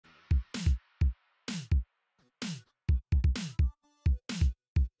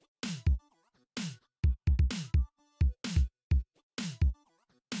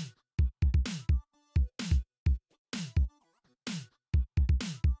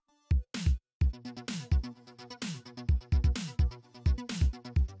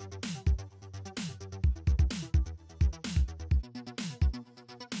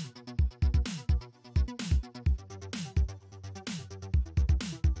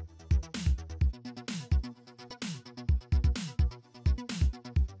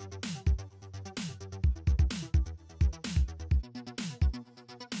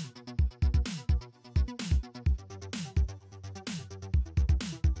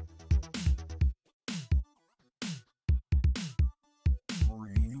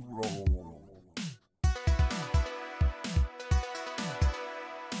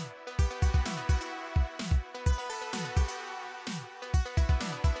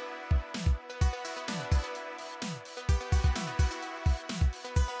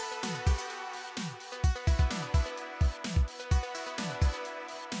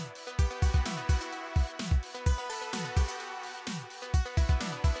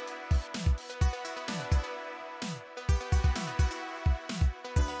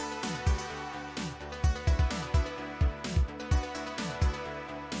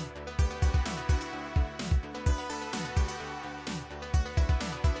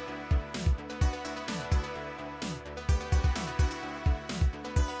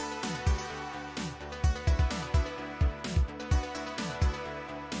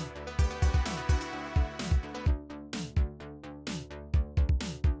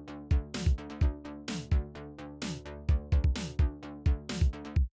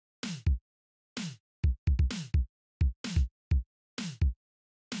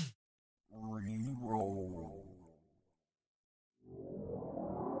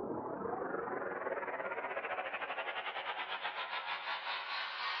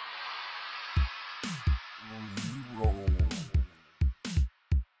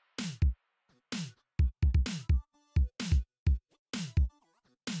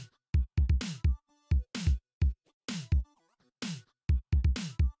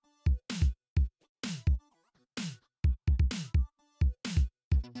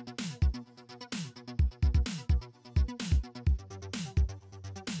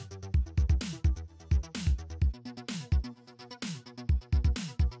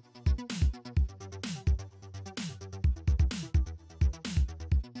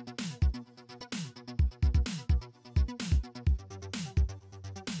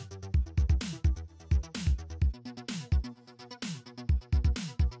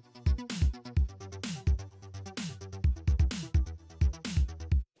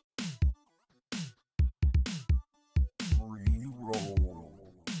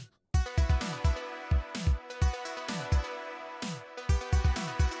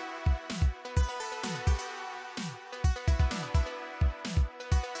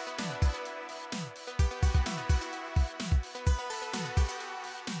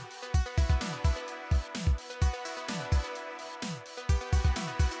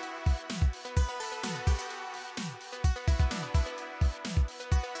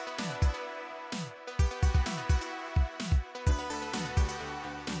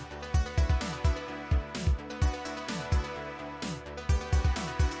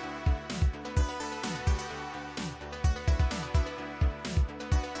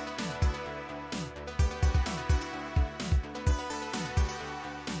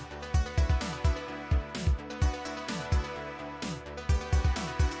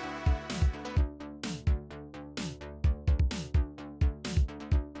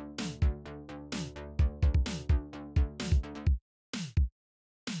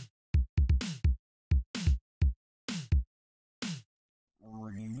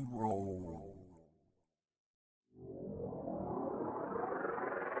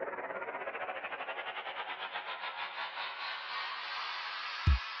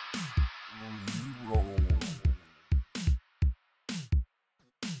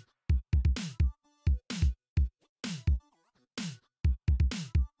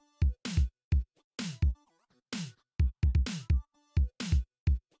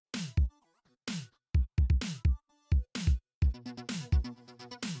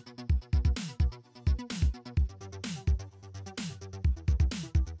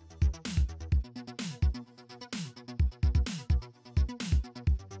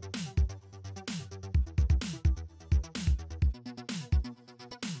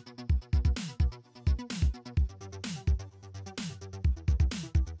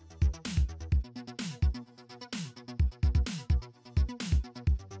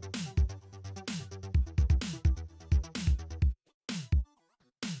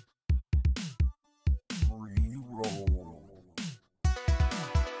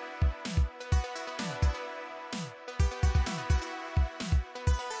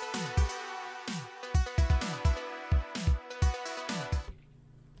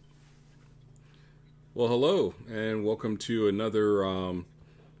Well, hello, and welcome to another,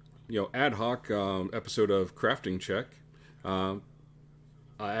 ad hoc episode of Crafting Check. I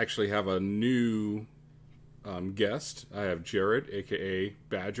actually have a new guest. I have Jared, aka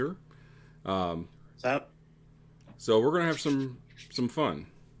Badger. What's up? So we're gonna have some fun.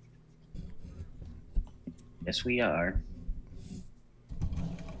 Yes, we are.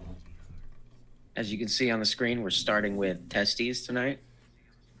 As you can see on the screen, we're starting with testes tonight.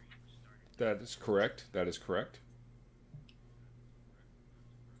 That is correct. That is correct.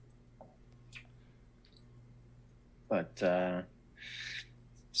 But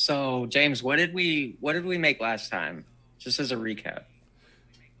so James, what did we make last time? Just as a recap.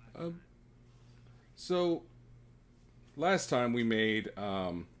 So last time we made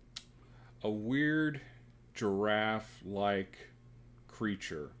a weird giraffe-like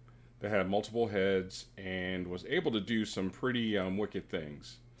creature that had multiple heads and was able to do some pretty wicked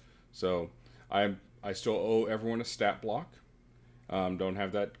things. So I still owe everyone a stat block. Don't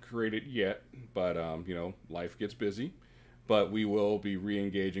have that created yet, but life gets busy. But we will be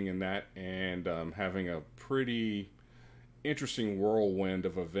re-engaging in that and having a pretty interesting whirlwind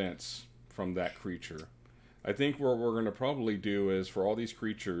of events from that creature. I think what we're going to probably do is for all these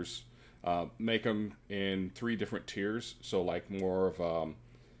creatures, make them in 3 different tiers. So like more of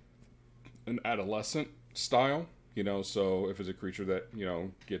an adolescent style. So if it's a creature that,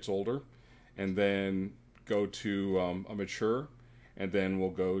 gets older, and then go to a mature, and then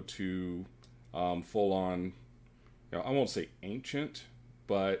we'll go to full on. I won't say ancient,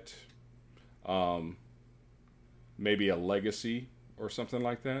 but um, maybe a legacy or something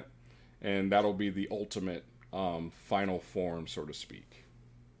like that, and that'll be the ultimate final form, so to speak.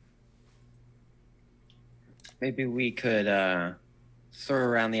 Maybe we could throw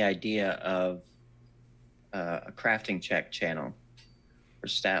around the idea of a crafting check channel or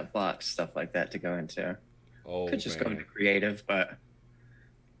stat blocks, stuff like that to go into. Oh Could just go man, into creative, but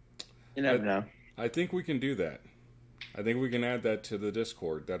you never know. I think we can do that. I think we can add that to the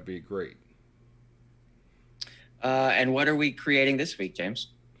Discord. That'd be great. And what are we creating this week, James?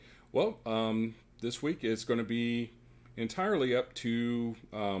 Well, this week it's going to be entirely up to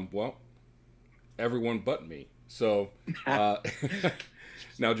well, everyone but me. So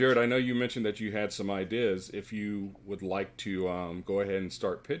now, Jared, I know you mentioned that you had some ideas. If you would like to go ahead and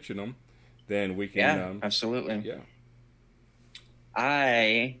start pitching them, then we can. Yeah, absolutely.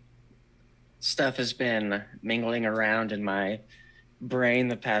 Yeah. Stuff has been mingling around in my brain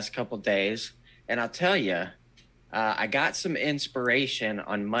the past couple days, and I'll tell you, I got some inspiration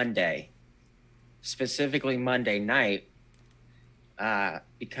on Monday, specifically Monday night,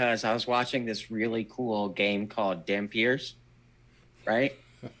 because I was watching this really cool game called Dampiers, right?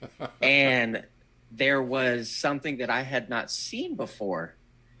 And there was something that I had not seen before.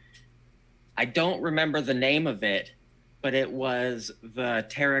 I don't remember the name of it, but it was the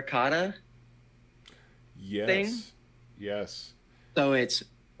terracotta Yes. thing. Yes. So it's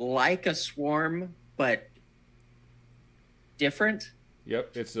like a swarm, but different.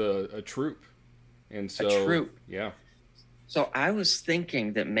 Yep. It's a troop, and so A troop. Yeah. So I was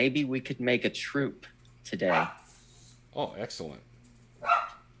thinking that maybe we could make a troop today. Oh, excellent.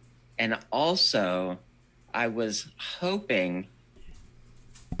 And also, I was hoping,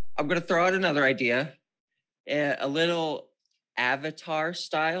 I'm going to throw out another idea, a little Avatar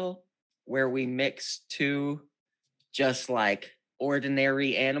style where we mix two just like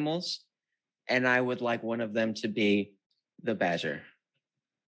ordinary animals. And I would like one of them to be the badger.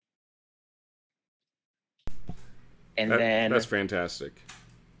 And then that's fantastic.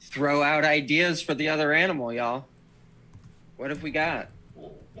 throw out ideas for the other animal, y'all. What have we got?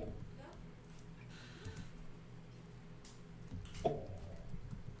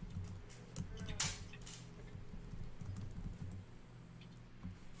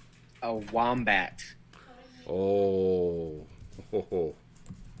 A wombat. Oh. Oh.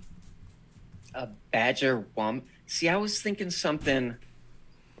 A badger wombat. See, I was thinking something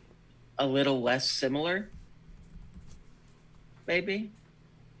a little less similar. Maybe.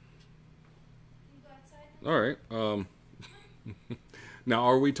 All right. Now,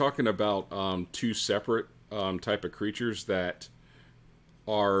 are we talking about two separate type of creatures that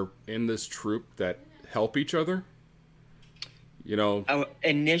are in this troop that help each other?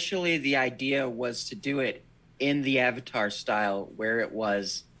 Initially, the idea was to do it in the Avatar style, where it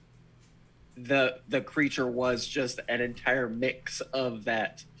was the creature was just an entire mix of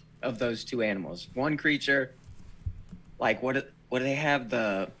those two animals. One creature, like what do they have,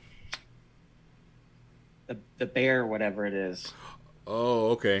 the bear, whatever it is. Oh,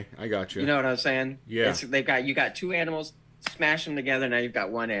 okay, I got you. You know what I was saying? Yeah. You got two animals, smash them together. Now you've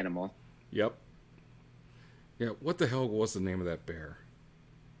got one animal. Yep. Yeah. What the hell was the name of that bear?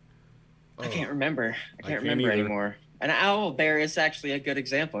 I can't remember. I can't can't remember either. anymore. An owl bear is actually a good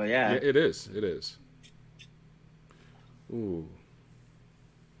example. Yeah. Yeah, it is. It is. Ooh.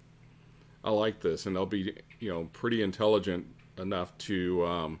 I like this, and they'll be, pretty intelligent enough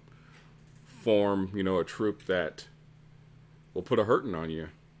to form, a troop that will put a hurting on you.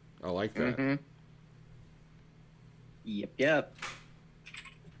 I like that. Mm-hmm. Yep.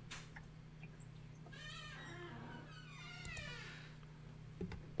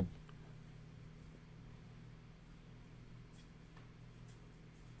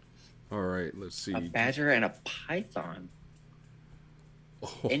 All right, let's see. A badger and a python.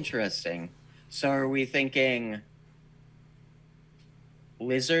 Oh, Interesting. So are we thinking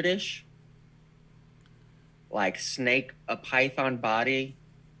lizardish? Like snake, a python body,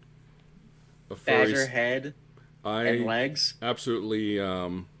 a furry badger head, and I legs? absolutely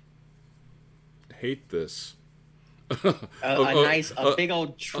hate this. A big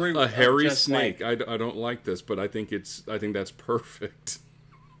old troop. A hairy of just snake. Like, I don't like this, but I think that's perfect.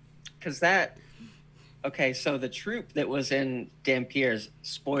 because okay, so the troop that was in Dampiers,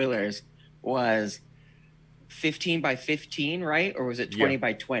 spoilers, was 15 by 15, right? Or was it 20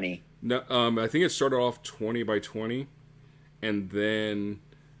 by 20? No, I think it started off 20 by 20, and then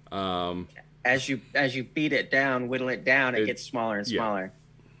As you beat it down, whittle it down, it gets smaller and smaller.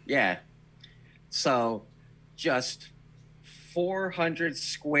 Yeah. So just 400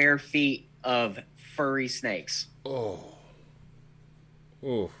 square feet of furry snakes. Oh.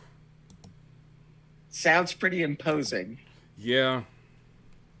 Oh. Sounds pretty imposing. Yeah.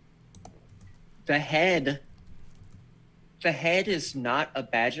 The head is not a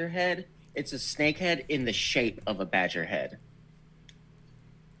badger head. It's a snake head in the shape of a badger head.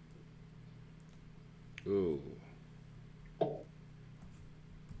 Ooh.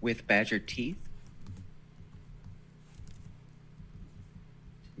 With badger teeth?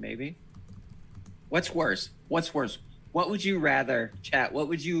 Maybe. What's worse? What would you rather, chat? What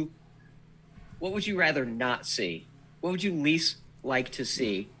would you rather not see? What would you least like to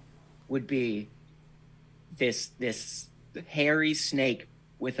see? Would be this hairy snake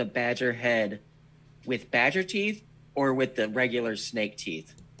with a badger head with badger teeth, or with the regular snake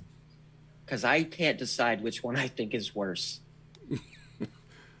teeth? Because I can't decide which one I think is worse.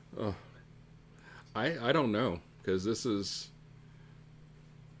 I don't know, because this is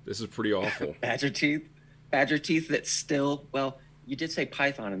pretty awful. Badger teeth that still, well, you did say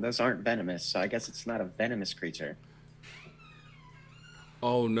python, and those aren't venomous, so I guess it's not a venomous creature.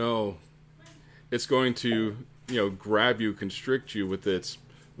 Oh no, it's going to grab you, constrict you with its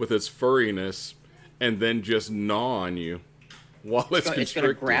furriness, and then just gnaw on you while it's constricting. It's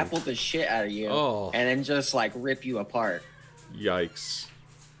gonna grapple the shit out of you, and then just like rip you apart. Yikes.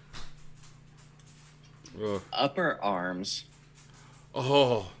 Ugh. Upper arms.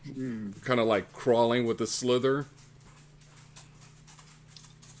 Oh, kind of like crawling with a slither.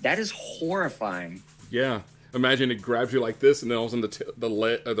 That is horrifying. Yeah. Imagine it grabs you like this, and then all of a sudden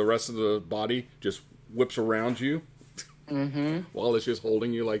the rest of the body just whips around you while it's just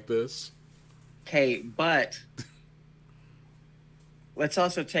holding you like this. Okay, but let's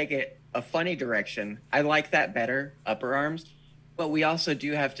also take it a funny direction. I like that better, upper arms, but we also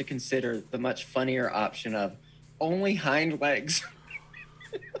do have to consider the much funnier option of only hind legs.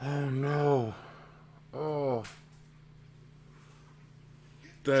 Oh no. Oh.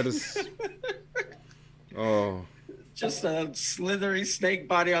 That is... Oh. Just a slithery snake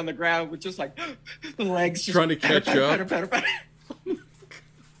body on the ground with just like the legs just trying to catch up. Better.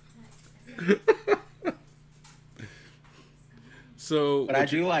 So, but I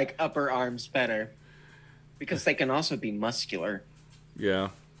do like upper arms better because they can also be muscular.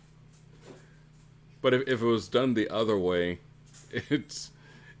 Yeah. But if it was done the other way,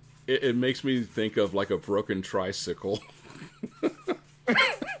 it makes me think of like a broken tricycle.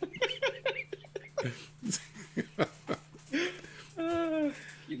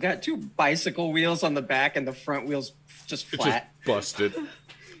 You got two bicycle wheels on the back and the front wheels just flat. It's just busted.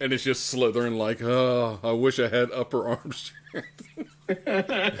 And it's just slithering like, oh, I wish I had upper arm strength.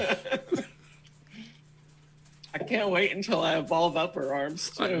 I can't wait until I evolve upper arms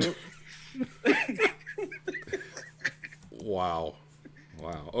too. Wow.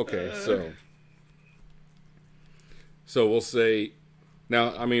 Okay, so we'll say,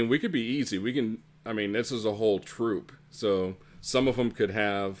 now, I mean, we could be easy. This is a whole troop. So some of them could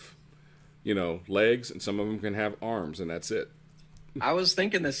have, legs, and some of them can have arms, and that's it. I was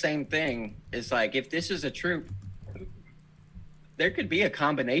thinking the same thing. It's like, if this is a troop, there could be a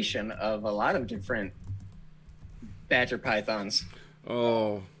combination of a lot of different badger pythons.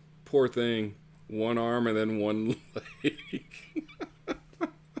 Oh, poor thing. One arm and then one leg.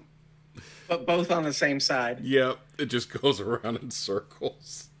 But both on the same side. Yep, it just goes around in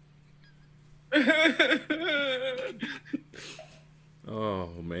circles. Oh,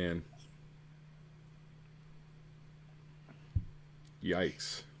 man.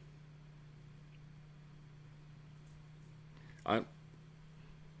 Yikes.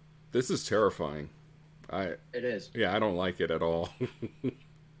 This is terrifying. It is. Yeah, I don't like it at all.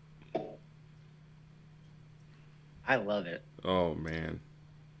 I love it. Oh, man.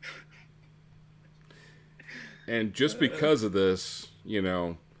 And just because of this,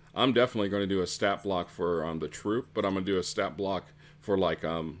 I'm definitely going to do a stat block for the troop, but I'm going to do a stat block for like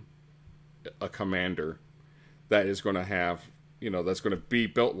a commander that is going to have, that's going to be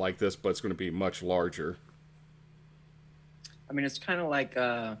built like this, but it's going to be much larger. I mean, it's kind of like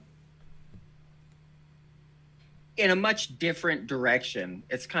in a much different direction.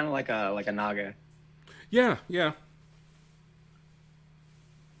 It's kind of like a naga. Yeah.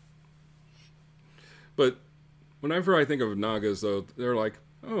 But whenever I think of nagas, though, they're like,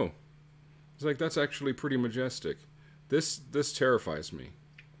 oh, it's like, that's actually pretty majestic. This terrifies me.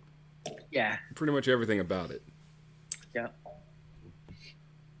 Yeah. Pretty much everything about it. Yeah.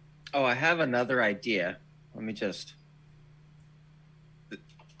 Oh, I have another idea. Let me just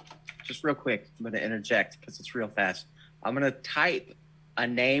real quick, I'm going to interject because it's real fast. I'm going to type a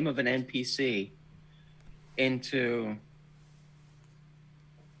name of an NPC into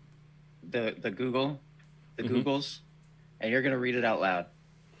the Mm-hmm. Googles, and you're gonna read it out loud.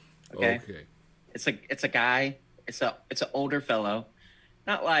 Okay. Okay. It's a guy. It's an older fellow,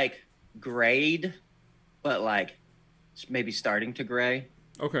 not like grayed, but like maybe starting to gray.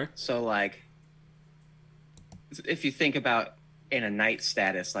 Okay. So like, if you think about in a knight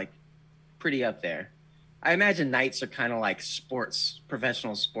status, like pretty up there. I imagine knights are kind of like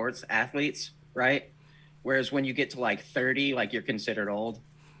professional sports athletes, right? Whereas when you get to like 30, like you're considered old.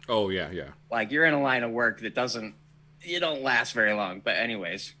 Oh yeah, yeah. Like you're in a line of work that you don't last very long. But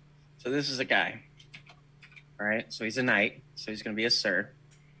anyways, so this is a guy. All right. So he's a knight. So he's going to be a sir.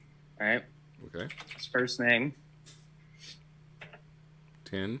 All right. Okay. His first name,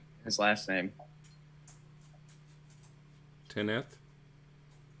 10. his last name. 10th.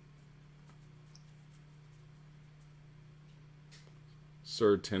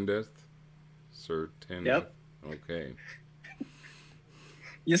 Sir Tendeth. Sir Tendeth. Yep. Okay.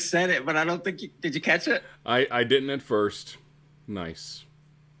 You said it, but I don't think did you catch it? I didn't at first. Nice.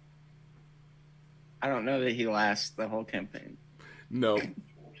 I don't know that he lasts the whole campaign. No.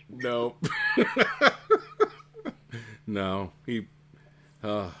 No. No.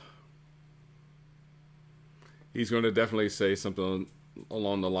 He's going to definitely say something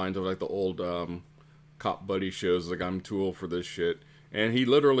along the lines of like the old cop buddy shows, like I'm too old for this shit. And he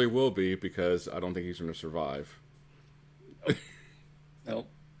literally will be, because I don't think he's going to survive. Nope.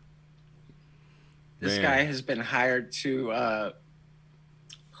 This Man. guy has been hired to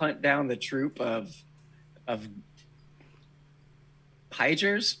hunt down the troop of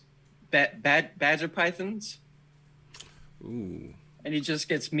pygers, badger pythons. Ooh. And he just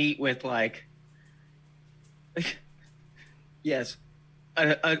gets meat with like, yes,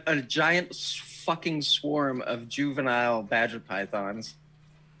 a giant fucking swarm of juvenile badger pythons.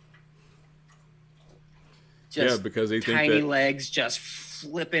 Just Yeah, because they think tiny that legs just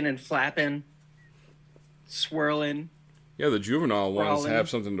flipping and flapping, swirling. yeah, the juvenile ones Crawling. have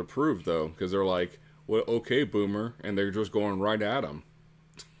something to prove though, because they're like, "Well, okay, boomer," and they're just going right at him.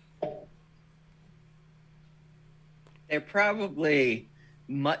 They're probably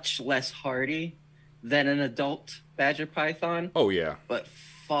much less hardy than an adult badger python, Oh yeah, but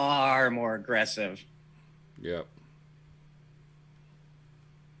far more aggressive. yep.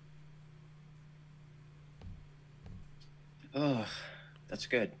 Oh, that's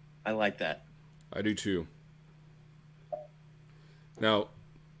good. I like that. I do too. Now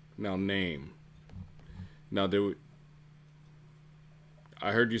name. Now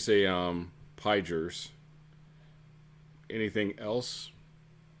I heard you say pygers. Anything else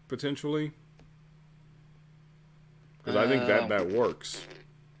potentially? Because I think that works.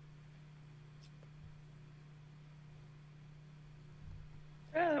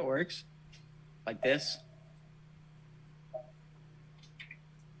 Yeah, that works. Like this.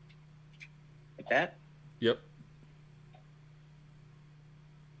 Like that. Yep.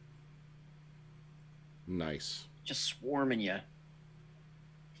 Nice. Just swarming you.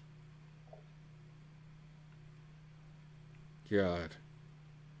 God.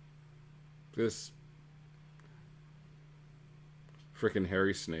 This frickin'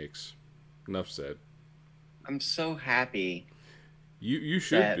 hairy snakes. Enough said. I'm so happy You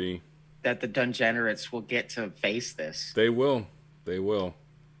should That- be. that the Dungenerates will get to face this. They will. They will.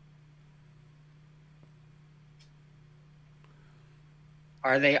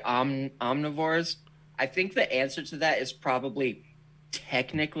 Are they omnivores? I think the answer to that is probably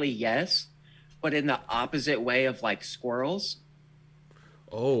technically yes, but in the opposite way of like squirrels.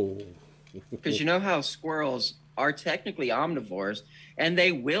 Oh. Because you know how squirrels are technically omnivores and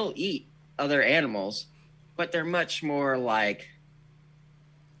they will eat other animals, but they're much more like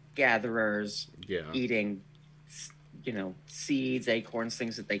gatherers, Yeah. eating, seeds, acorns,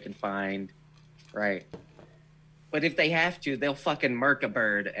 things that they can find, right? But if they have to, they'll fucking murk a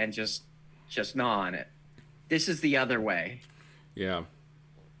bird and just gnaw on it. This is the other way. Yeah.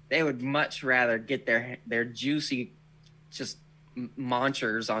 They would much rather get their juicy, just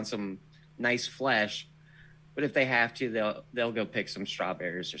munchers on some nice flesh. But if they have to, they'll go pick some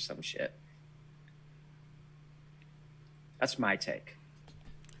strawberries or some shit. That's my take.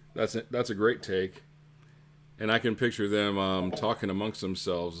 That's a great take. And I can picture them talking amongst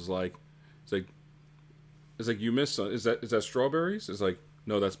themselves. It's like you missed some. Is that strawberries? It's like,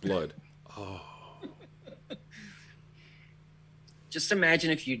 no, that's blood. Oh. Just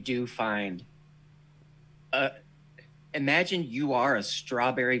imagine if you do find imagine you are a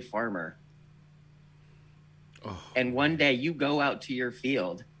strawberry farmer. Oh. And one day you go out to your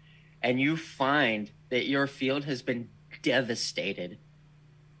field and you find that your field has been devastated.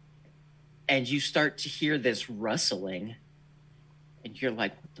 And you start to hear this rustling. And you're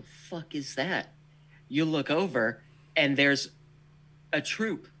like, what the fuck is that? You look over, and there's a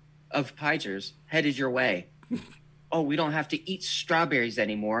troop of pigers headed your way. Oh, we don't have to eat strawberries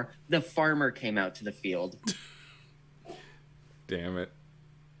anymore. The farmer came out to the field. Damn it.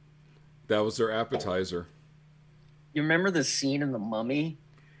 That was their appetizer. You remember the scene in The Mummy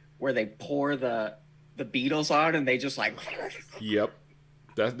where they pour the beetles on and they just like... Yep.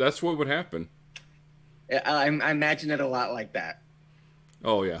 That's what would happen. I imagine it a lot like that.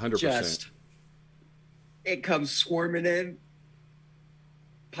 Oh, yeah, 100%. Just, it comes swarming in.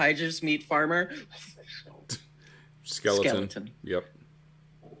 Pigers meet farmer. Skeleton. Yep.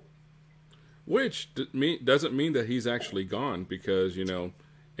 Which doesn't mean that he's actually gone, because, you know,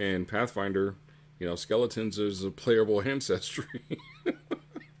 in Pathfinder, you know, skeletons is a playable ancestry.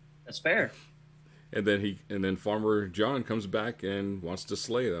 That's fair. And then Farmer John comes back and wants to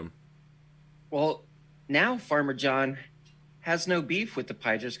slay them. Well, now Farmer John has no beef with the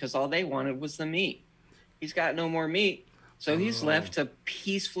pigers because all they wanted was the meat. He's got no more meat, so he's left to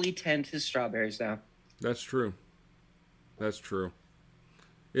peacefully tend his strawberries now. That's true. That's true.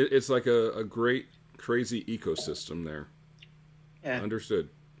 It's like a great, crazy ecosystem there. Yeah. Understood.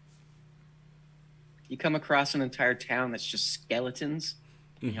 You come across an entire town that's just skeletons.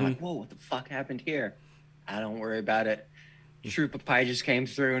 And you're like, whoa, what the fuck happened here? I don't worry about it. Troop of pie just came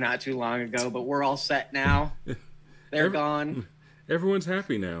through not too long ago, but we're all set now. They're gone. Everyone's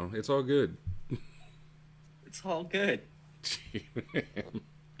happy now. It's all good. It's all good.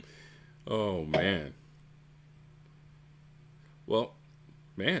 Oh, man. Well,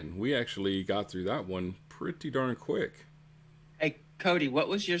 man, we actually got through that one pretty darn quick. Hey, Cody, what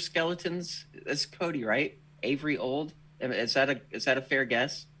was your skeletons? That's Cody, right? Avery Old? Is that a fair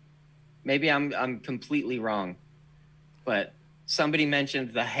guess? Maybe I'm completely wrong, but somebody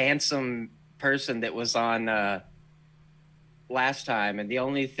mentioned the handsome person that was on last time, and the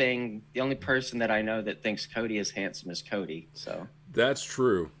only person that I know that thinks Cody is handsome is Cody. So that's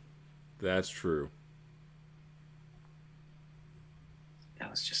true. That's true.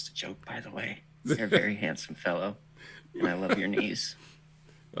 That was just a joke, by the way. You're a very handsome fellow, and I love your knees.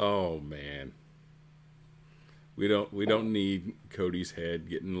 Oh man. We don't need Cody's head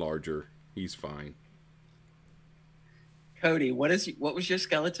getting larger. He's fine. Cody, what was your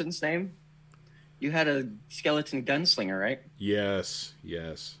skeleton's name? You had a skeleton gunslinger, right? Yes.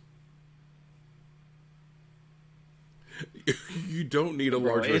 You don't need a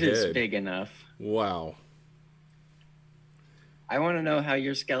larger head. It is big enough. Wow. I want to know how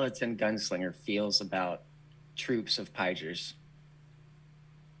your skeleton gunslinger feels about troops of pigers.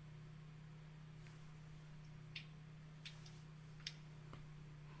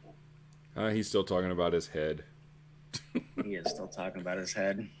 He's still talking about his head. He is still talking about his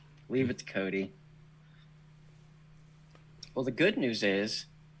head. Leave it to Cody. Well, the good news is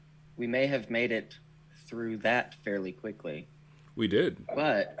we may have made it through that fairly quickly. We did.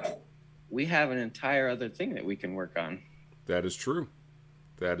 But we have an entire other thing that we can work on. That is true.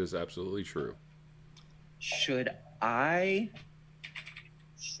 That is absolutely true. Should I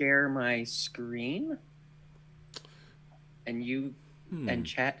share my screen? And you and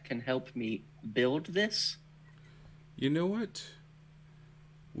chat can help me build this? You know what?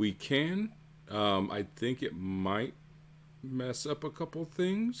 We can. I think it might mess up a couple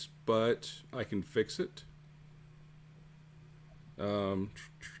things, but I can fix it.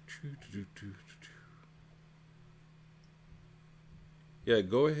 Yeah,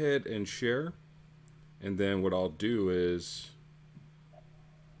 go ahead and share. And then what I'll do is...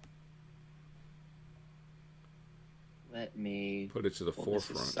 Let me put it to the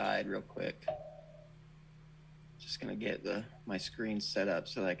forefront. This aside real quick. Just gonna get my screen set up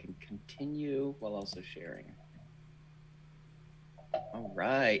so that I can continue while also sharing. All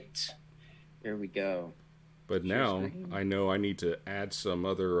right, here we go. But now I know I need to add some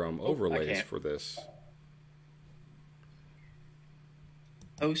other overlays for this.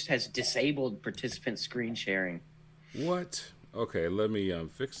 Host has disabled participant screen sharing. What? Okay, let me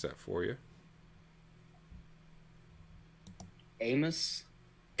fix that for you. Amos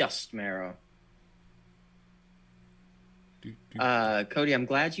Dustmarrow. Cody, I'm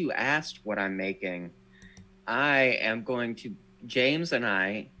glad you asked what I'm making. I am going to, James and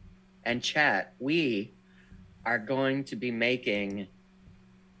I, and chat, we are going to be making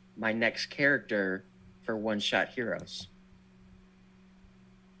my next character for One Shot Heroes.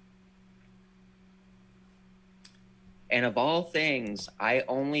 And of all things, I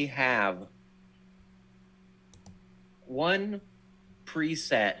only have one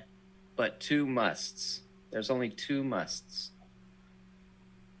preset, but two musts. There's only two musts.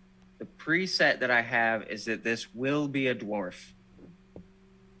 The preset that I have is that this will be a dwarf.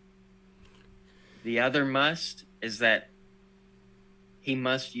 The other must is that he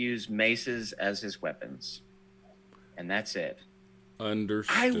must use maces as his weapons. And that's it.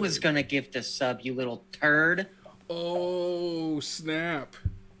 Understood. I was going to gift a sub, you little turd. Oh, snap.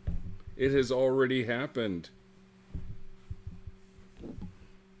 It has already happened.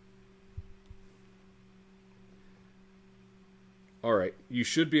 All right, you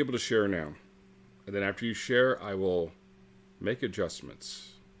should be able to share now. And then after you share, I will make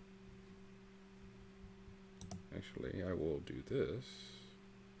adjustments. Actually, I will do this.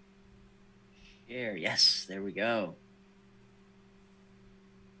 Share. Yes, there we go.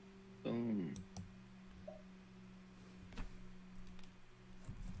 Boom.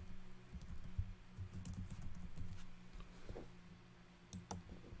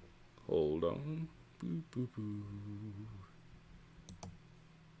 Hold on. Boo, boo, boo.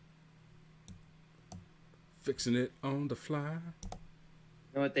 Fixing it on the fly. You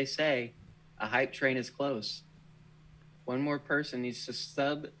know what they say? A hype train is close. One more person needs to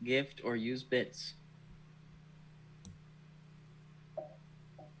sub, gift, or use bits.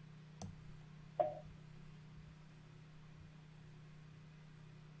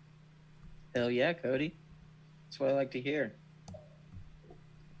 Hell yeah, Cody. That's what I like to hear.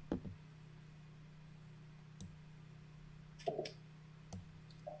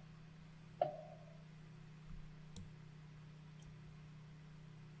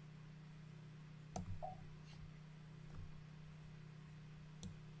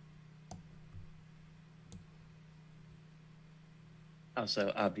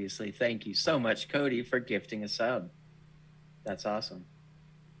 Also, obviously, thank you so much, Cody, for gifting a sub. That's awesome.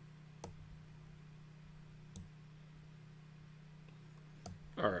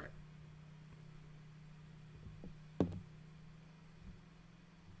 All right.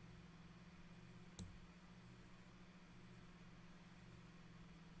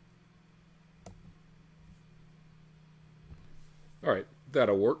 All right,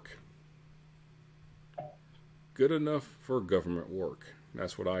 that'll work. Good enough for government work.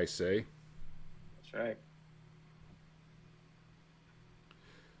 That's what I say. That's right.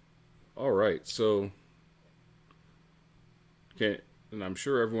 All right, so and I'm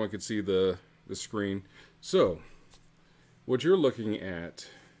sure everyone can see the screen. So what you're looking at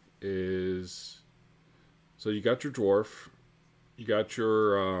is, so you got your dwarf, you got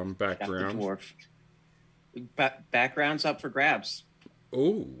your background. Got the dwarf. Background's up for grabs.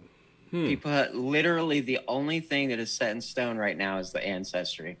 Oh. People, literally the only thing that is set in stone right now is the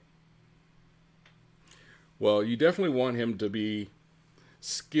ancestry. Well, you definitely want him to be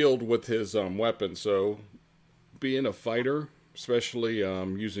skilled with his weapon. So being a fighter, especially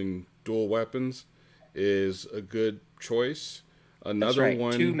using dual weapons, is a good choice. Another That's right.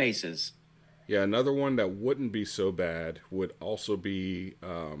 one, 2 maces. Yeah, another one that wouldn't be so bad would also be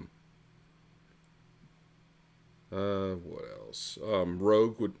what else?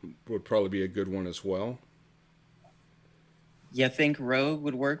 Rogue would probably be a good one as well. You think Rogue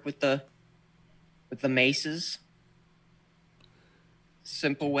would work with the maces?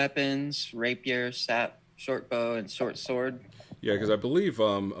 Simple weapons, rapier, sap, short bow, and short sword. Yeah, because I believe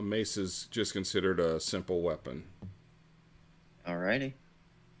a mace is just considered a simple weapon. Alrighty.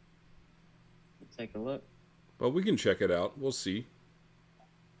 Let's take a look. But we can check it out. We'll see.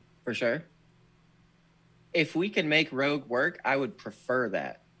 For sure. If we can make Rogue work, I would prefer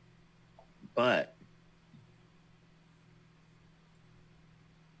that. But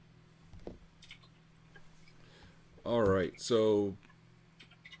all right, so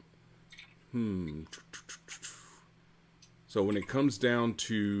so when it comes down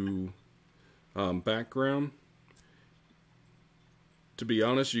to background, to be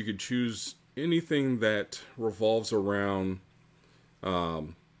honest, you could choose anything that revolves around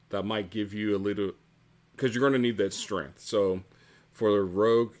that might give you a little, because you're going to need that strength. So for the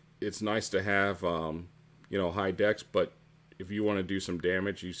rogue, it's nice to have high dex, but if you want to do some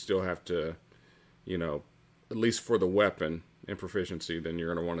damage, you still have to, at least for the weapon and proficiency, then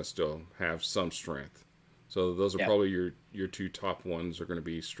you're going to want to still have some strength. So those are probably your 2 top ones are going to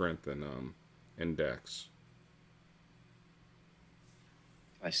be strength and dex.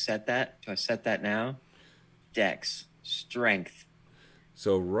 do I set that? Do I set that now? Dex, strength.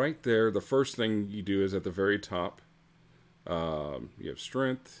 So right there, the first thing you do is at the very top. You have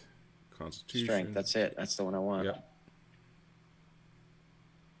strength, constitution. Strength, that's it. That's the one I want. Yep.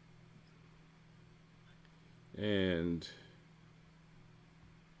 And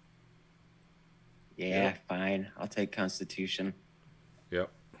yeah, fine. I'll take constitution. Yep.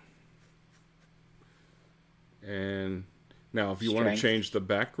 And now if you want to change the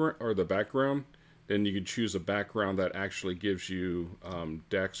background, then you can choose a background that actually gives you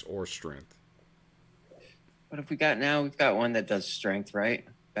dex or strength. What have we got now? We've got one that does strength, right?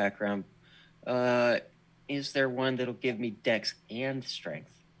 Background. Is there one that'll give me dex and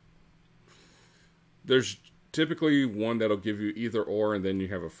strength? There's typically one that'll give you either or, and then you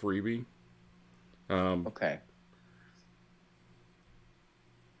have a freebie. Okay.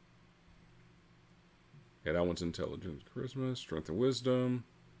 Yeah, that one's intelligence, charisma, strength, and wisdom.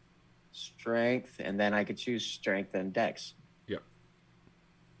 Strength, and then I could choose strength and dex. Yep.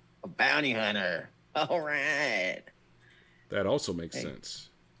 A bounty hunter. All right. That also makes sense.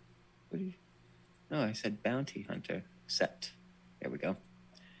 No, I said bounty hunter. Except, there we go.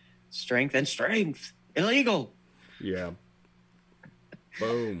 Strength and strength. Illegal. Yeah.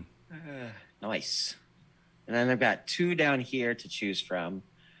 Boom. Nice. And then I've got 2 down here to choose from.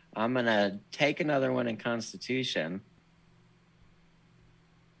 I'm going to take another one in Constitution.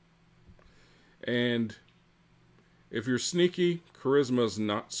 And if you're sneaky, charisma is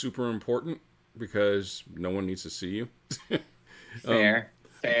not super important because no one needs to see you. Fair.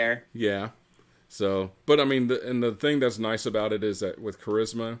 Yeah. So, but I mean, the thing that's nice about it is that with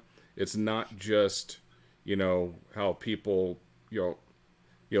charisma, it's not just, how people,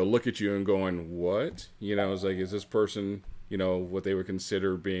 look at you and going, what? It's like, is this person, what they would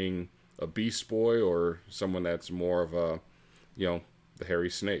consider being a beast boy or someone that's more of a, the hairy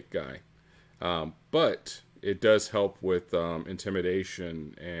snake guy. But it does help with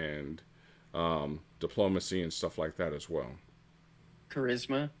intimidation and diplomacy and stuff like that as well.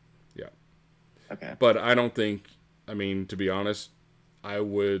 Charisma? Yeah. Okay. But I don't think, to be honest, I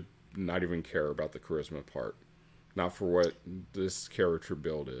would not even care about the charisma part. Not for what this character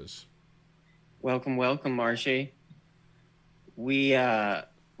build is. Welcome, Marshy. We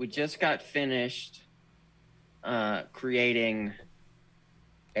just got finished creating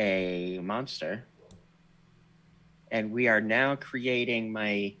a monster. And we are now creating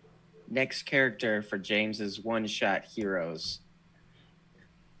my next character for James's one-shot heroes.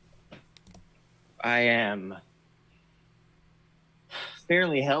 I am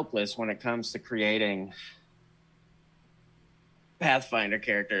fairly helpless when it comes to creating Pathfinder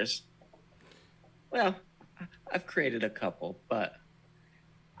characters. Well, I've created a couple, but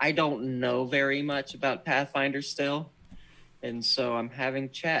I don't know very much about Pathfinder still. And so I'm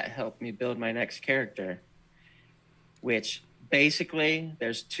having chat help me build my next character, which basically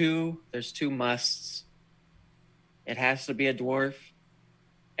there's two musts. It has to be a dwarf,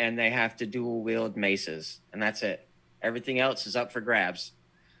 and they have to dual wield maces, and that's it. Everything else is up for grabs.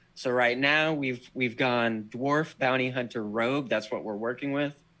 So right now we've gone dwarf bounty hunter rogue. That's what we're working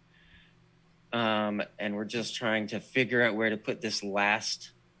with. And we're just trying to figure out where to put this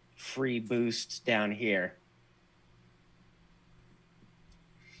last free boost down here.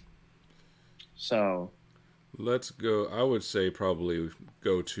 So let's go. I would say probably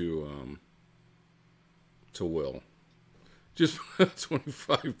go to Will. Just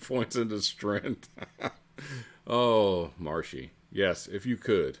 25 points into strength. Oh, Marshy. Yes, if you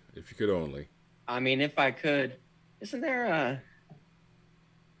could only. If I could. Isn't there a...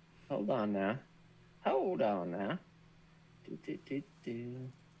 Hold on now.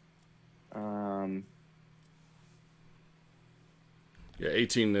 Yeah,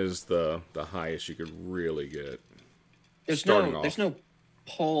 18 is the highest you could really get. There's no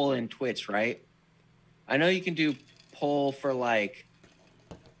poll in Twitch, right? I know you can do poll for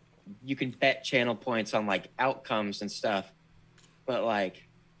you can bet channel points on outcomes and stuff, but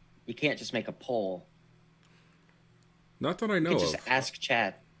you can't just make a poll. Not that I know you of. Just ask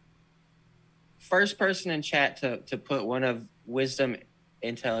chat. First person in chat to put one of wisdom,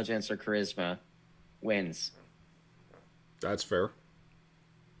 intelligence, or charisma wins. That's fair.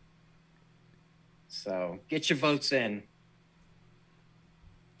 So get your votes in.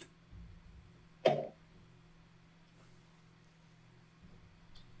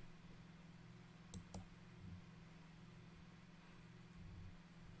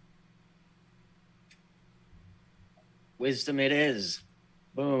 Wisdom it is.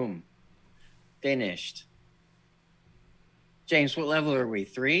 Boom. Finished. James, what level are we?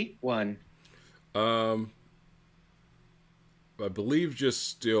 3? 1? I believe just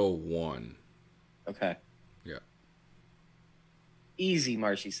still 1. Okay. Yeah. Easy,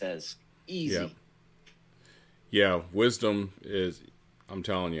 Marshy says. Easy. Yeah, wisdom is, I'm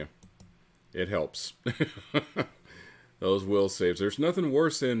telling you, it helps. Those will saves. There's nothing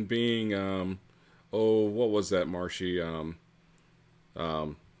worse than being, what was that, Marshy?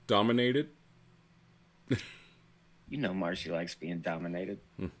 Dominated? You know Marshy likes being dominated.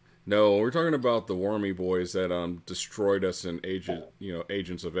 No, we're talking about the Wormy boys that destroyed us in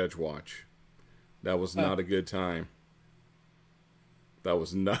Agents of Edgewatch. That was not a good time. That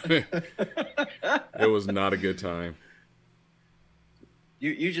was not. It was not a good time.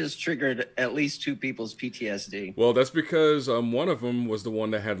 You just triggered at least two people's PTSD. Well, that's because one of them was the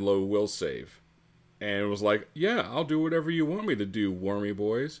one that had low will save, and it was like, "Yeah, I'll do whatever you want me to do, Wormy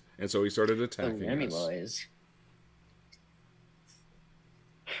boys." And so he started The attacking Remy us. boys.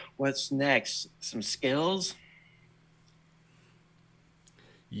 What's next? Some skills?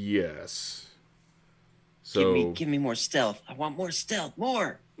 Yes. So Give me more stealth. I want more stealth.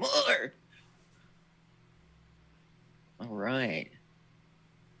 More. All right.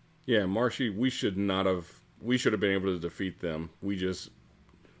 yeah, Marshy, we should not have. We should have been able to defeat them. We just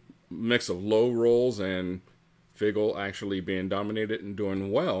mix of low rolls and Figgle actually being dominated and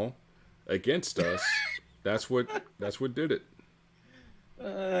doing well against us. That's what did it.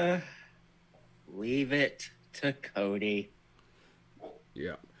 Leave it to Cody.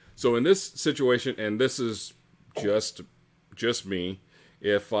 Yeah. So in this situation, and this is just me,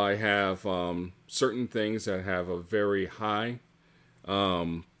 if I have certain things that have a very high,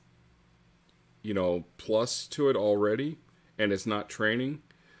 plus to it already, and it's not training,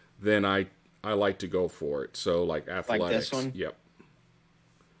 then I like to go for it. So like athletics. Like this one? Yep.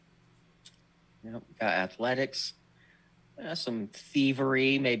 Yep. Got athletics. Some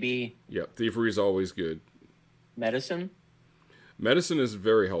thievery, maybe. Yep. Thievery is always good. Medicine. Medicine is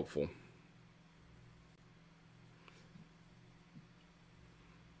very helpful.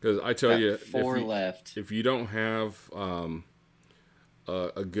 Because I tell you, four left. If you don't have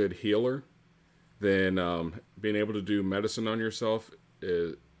a good healer, then being able to do medicine on yourself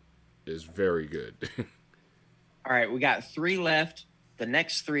is very good. All right, we got 3 left. The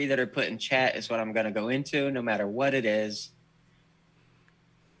next 3 that are put in chat is what I'm going to go into, no matter what it is.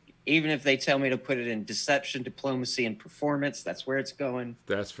 Even if they tell me to put it in deception, diplomacy, and performance, that's where it's going.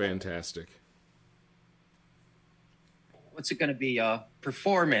 That's fantastic. What's it going to be, y'all?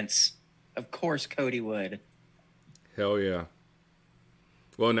 Performance. Of course, Cody would. Hell yeah.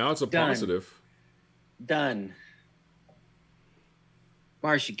 Well, now it's a Done. positive. Done.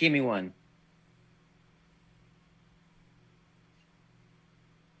 Marcia, give me one.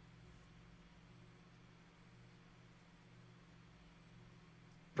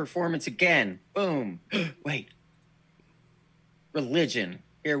 Performance again. Boom. Wait. Religion.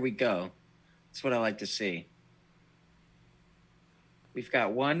 Here we go. That's what I like to see. We've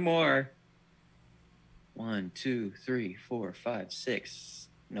got one more. 1, 2, 3, 4, 5, 6.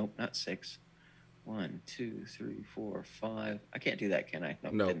 Nope, not 6. 1, 2, 3, 4, 5. I can't do that, can I?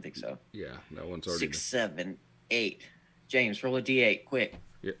 Nope, No. Didn't think so. Yeah, that one's already 6, 7, 8. James, roll a D8, quick.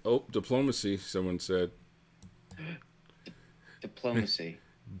 Yeah. Oh, diplomacy, someone said. Diplomacy.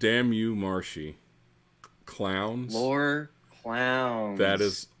 Damn you, Marshy. Clowns. Lore clowns. That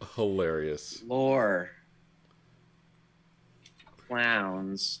is hilarious. Lore.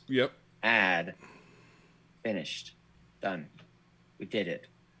 Clowns. Yep. Add. Finished. Done. We did it.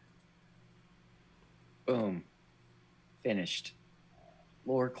 Boom. Finished.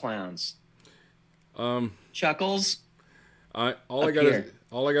 Lore clowns. Chuckles. All I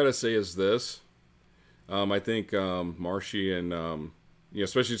gotta say is this. I think Marshy and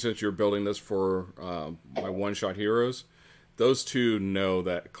especially since you're building this for my one-shot heroes, those two know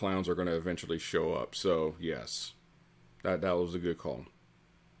that clowns are going to eventually show up. So yes, that was a good call.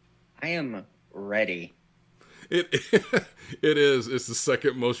 I am ready. It it is. It's the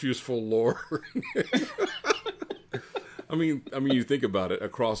second most useful lore. I mean, you think about it.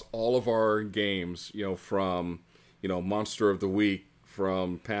 Across all of our games, from Monster of the Week,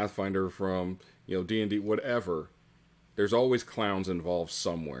 from Pathfinder, from D&D, whatever. There's always clowns involved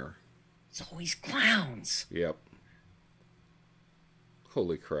somewhere. It's always clowns. Yep.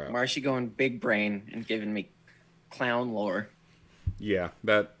 Holy crap. Marshy going big brain and giving me clown lore. Yeah,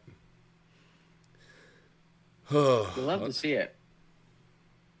 that. You love to see it.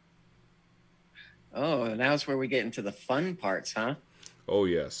 Oh, now it's where we get into the fun parts, huh? Oh,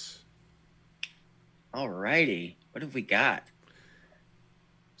 yes. All righty. What have we got?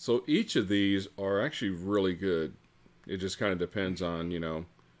 So each of these are actually really good. It just kind of depends on,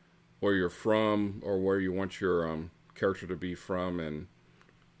 where you're from or where you want your character to be from and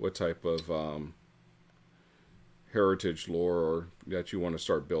what type of heritage lore that you want to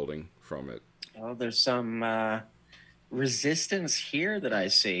start building from it. Oh, there's some resistance here that I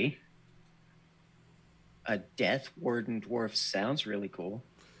see. A Death Warden Dwarf sounds really cool.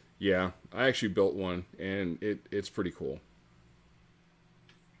 Yeah, I actually built one, and it's pretty cool.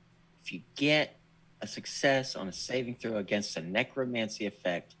 If you get a success on a saving throw against a necromancy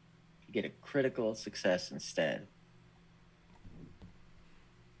effect, you get a critical success instead.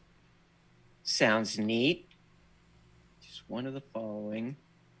 Sounds neat. Just one of the following.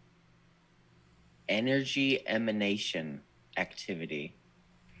 Energy emanation activity.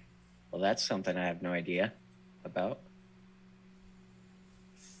 Well, that's something I have no idea about.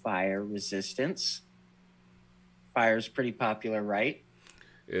 Fire resistance. Fire's pretty popular, right?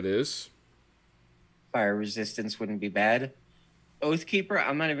 It is. Fire resistance wouldn't be bad. Oathkeeper,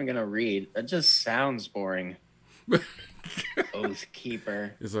 I'm not even going to read. That just sounds boring.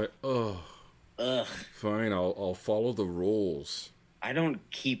 Oathkeeper. It's like, oh. Ugh. Fine, I'll follow the rules. I don't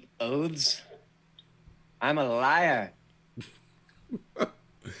keep oaths. I'm a liar.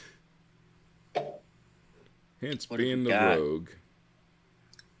 Hence What being the got? rogue.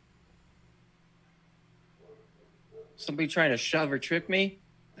 Somebody trying to shove or trip me?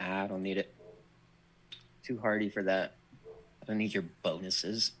 Nah, I don't need it. Too hardy for that. I don't need your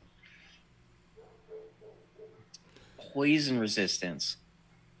bonuses. Poison resistance.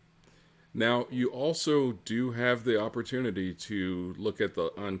 Now, you also do have the opportunity to look at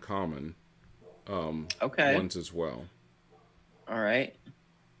the uncommon Okay. ones as well. All right.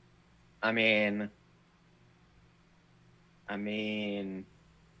 I mean, I'm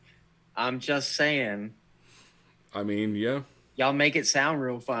just saying. I mean, yeah. Y'all make it sound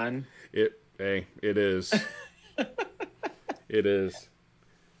real fun. It is. It is.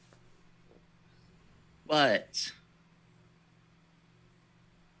 But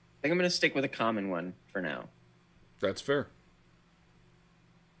I think I'm going to stick with a common one for now. That's fair.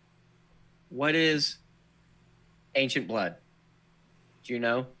 What is ancient blood? Do you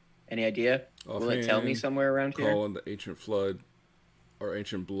know? Any idea? Will it tell me somewhere around here? Call in the ancient flood or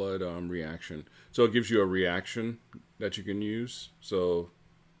ancient blood reaction. So it gives you a reaction that you can use. So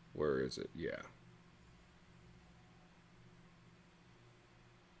where is it? Yeah.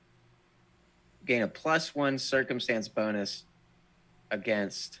 Gain a +1 circumstance bonus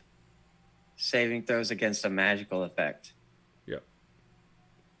against saving throws against a magical effect. Yep.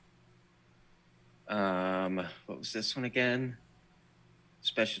 What was this one again?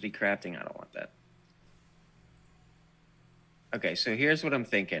 Specialty crafting. I don't want that. Okay, so here's what I'm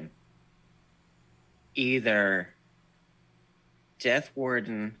thinking. Either Death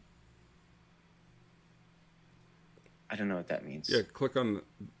Warden. I don't know what that means. Yeah, click on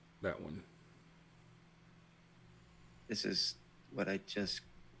that one. This is what I just...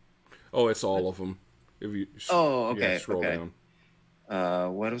 Oh, it's all of them. If you okay. scroll okay. down.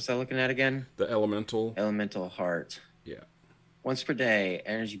 What was I looking at again? The elemental. Elemental heart. Yeah. Once per day,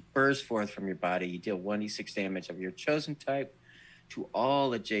 energy bursts forth from your body. You deal 1d6 damage of your chosen type to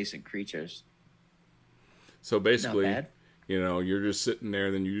all adjacent creatures. So basically, you're just sitting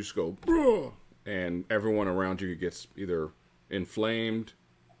there, then you just go, bruh, and everyone around you gets either inflamed,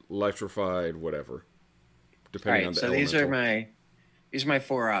 electrified, whatever, depending on the elemental. These are my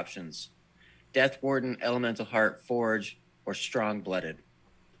 4 options: Death Warden, Elemental Heart, Forge, or Strong Blooded.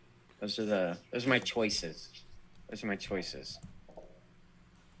 Those are my choices. I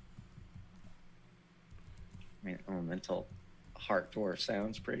mean, Elemental Heart Dwarf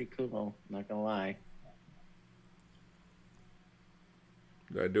sounds pretty cool. I'm not gonna lie.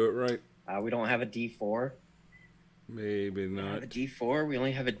 Did I do it right? We don't have a D4. Maybe not. We don't have a D4. We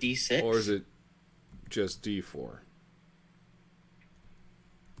only have a D6. Or is it just D4?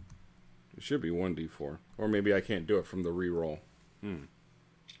 It should be 1D4. Or maybe I can't do it from the reroll.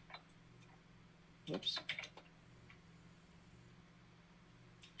 Whoops.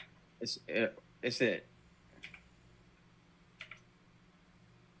 Is it?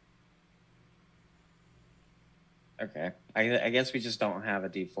 Okay. I guess we just don't have a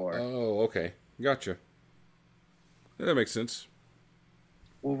D4. Oh, okay. Gotcha. Yeah, that makes sense.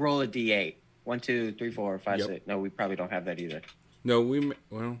 We'll roll a D8. 1, 2, 3, 4, 5, Yep. 6. No, we probably don't have that either. No, we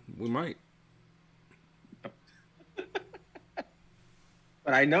might.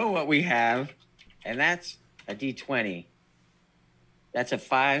 But I know what we have, and that's a D20. That's a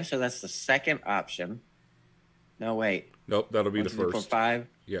 5, so that's the second option. No, wait. Nope, that'll be 1, the 2, 3, 4, first. 5,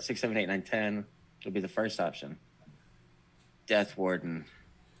 Yep. 6, 7, 8, 9, 10. It'll be the first option. Death Warden.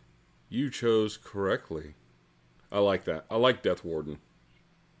 You chose correctly. I like that. I like Death Warden.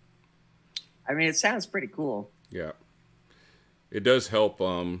 I mean, it sounds pretty cool. Yeah. It does help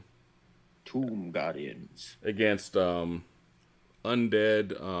Tomb Guardians. against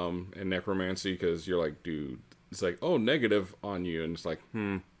undead and necromancy, because you're like, dude, it's like, oh, negative on you, and it's like,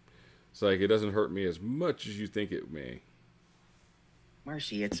 it's like, it doesn't hurt me as much as you think it may.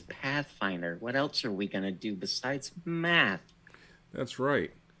 Marcy, it's Pathfinder. What else are we going to do besides math? That's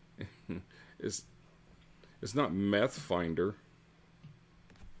right. It's not Meth Finder.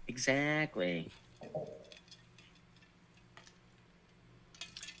 Exactly.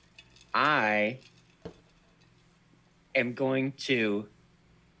 I am going to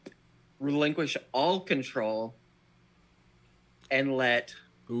relinquish all control and let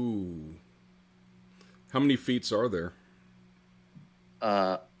Ooh. How many feats are there?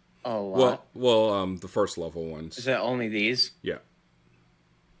 a lot. The first level ones. Is it only these? Yeah.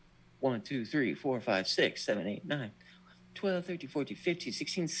 1, 2, 3, 4, 5, 6, 7, 8, 9, 12, 13, 14, 15,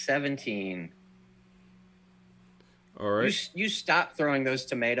 16, 17. All right. You stop throwing those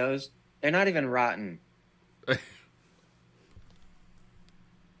tomatoes. They're not even rotten.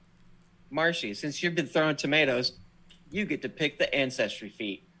 Marshy, since you've been throwing tomatoes, you get to pick the ancestry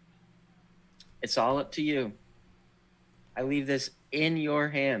feat. It's all up to you. I leave this in your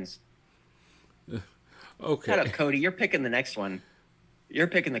hands. Okay. Shut up, Cody. You're picking the next one. You're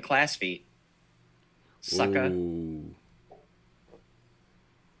picking the class feat. Sucker. Ooh.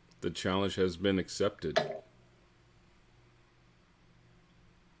 The challenge has been accepted.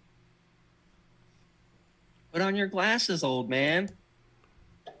 Put on your glasses, old man.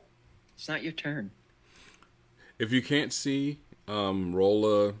 It's not your turn. If you can't see, roll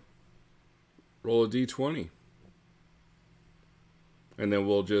a d20. And then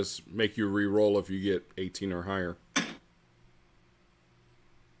we'll just make you re-roll if you get 18 or higher.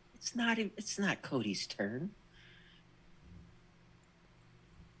 It's not Cody's turn.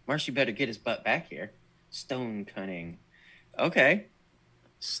 Marshy better get his butt back here. Stone cunning. Okay.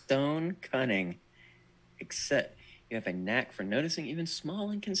 Stone cunning. Except you have a knack for noticing even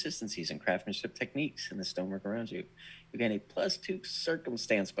small inconsistencies in craftsmanship techniques in the stonework around you. You gain a +2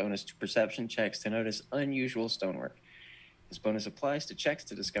 circumstance bonus to perception checks to notice unusual stonework. This bonus applies to checks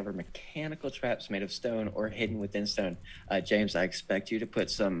to discover mechanical traps made of stone or hidden within stone. James, I expect you to put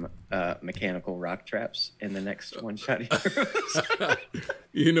some mechanical rock traps in the next one shot.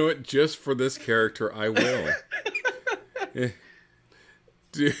 You know what? Just for this character, I will.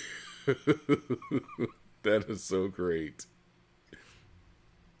 Dude. That is so great.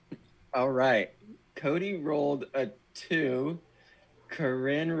 All right. Cody rolled a 2.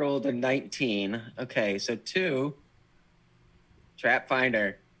 Corinne rolled a 19. Okay, so 2. Trap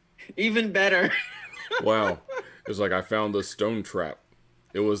finder. Even better. Wow. It's like I found the stone trap.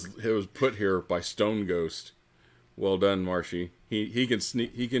 It was put here by Stone Ghost. Well done, Marshy. He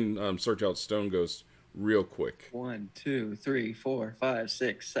can search out Stone Ghost real quick. 1, 2, 3, 4, 5,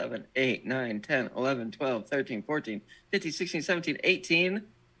 6, 7, 8, 9, 10, 11, 12, 13, 14, 15, 16, 17, 18,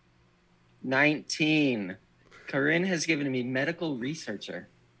 19. Corinne has given me medical researcher.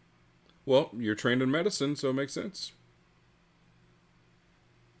 Well, you're trained in medicine, so it makes sense.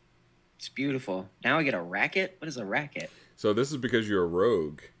 It's beautiful. Now I get a racket? What is a racket? So this is because you're a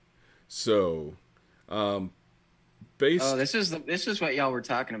rogue. So, based... Oh, this is what y'all were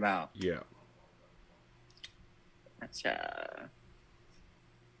talking about. Yeah. Gotcha.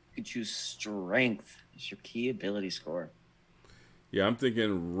 You could choose strength as your key ability score. Yeah, I'm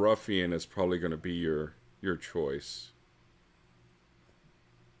thinking Ruffian is probably going to be your choice.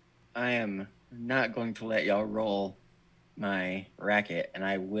 I am not going to let y'all roll my racket, and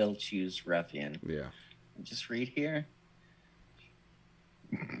I will choose Ruffian. Yeah. Just read here.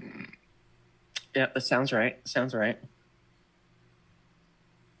 Yeah, that sounds right. Sounds right.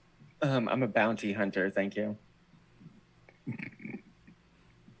 I'm a bounty hunter. Thank you.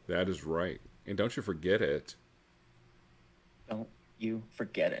 That is right. And don't you forget it. Don't you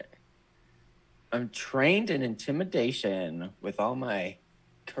forget it. I'm trained in intimidation with all my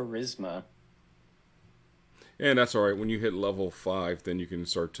charisma. And that's all right. When you hit level 5, then you can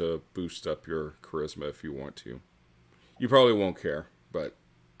start to boost up your charisma if you want to. You probably won't care, but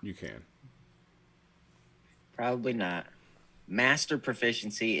you can. Probably not. Master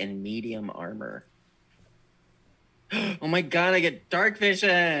proficiency in medium armor. Oh my god, I get dark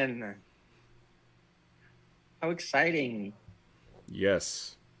vision! How exciting.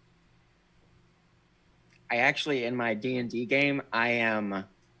 Yes. I actually, in my D&D game, I am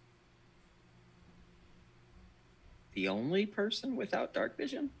the only person without dark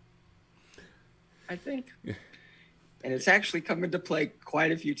vision, I think. Yeah. And it's actually come into play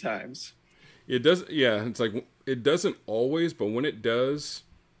quite a few times. It does, yeah, it's like, it doesn't always, but when it does,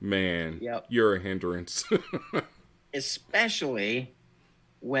 man, Yep. You're a hindrance. Especially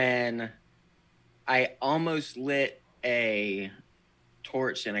when I almost lit a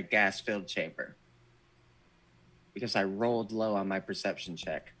torch in a gas-filled chamber because I rolled low on my perception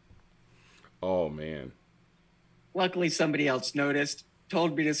check. Oh, man. Luckily, somebody else noticed,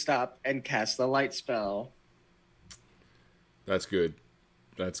 told me to stop, and cast the light spell. That's good.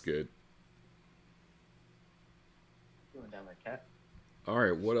 That's good. Going down my cat. All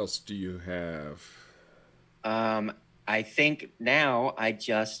right, what else do you have? I think now I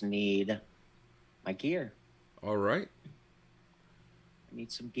just need my gear. All right. I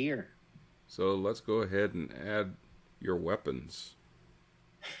need some gear. So let's go ahead and add your weapons.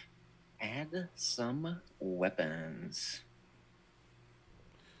 Add some weapons.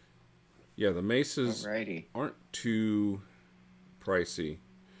 Yeah, the maces Alrighty. aren't too pricey.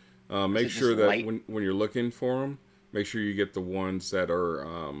 Is Make it sure just that light? when you're looking for them, make sure you get the ones that are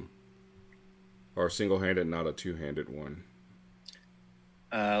single-handed, not a two-handed one.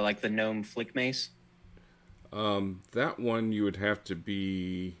 Like the gnome flick mace? That one you would have to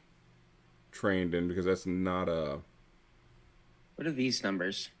be trained in because that's not a. What are these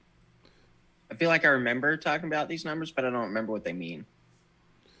numbers? I feel like I remember talking about these numbers, but I don't remember what they mean.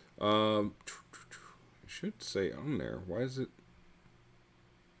 I should say on there. Why is it?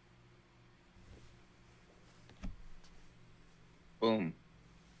 Boom.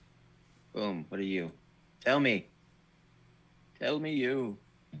 Boom. What are you? Tell me. Tell me you.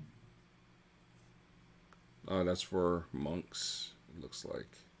 That's for monks. It looks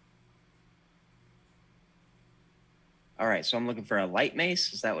like. All right, so I'm looking for a light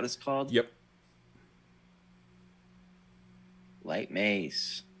mace. Is that what it's called? Yep. Light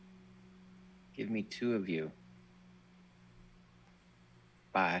mace. Give me 2 of you.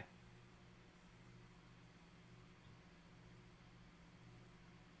 Bye.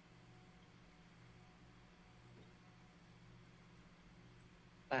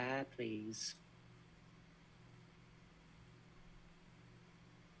 Bye, please.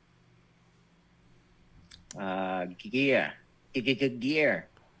 Gear. Gear.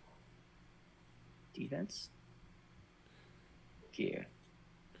 Defense. Gear.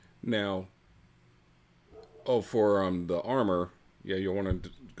 Now, for the armor, yeah, you'll want to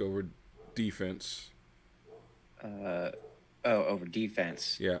go with defense. Over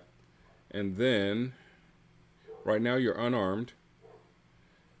defense. Yeah, and then right now you're unarmed,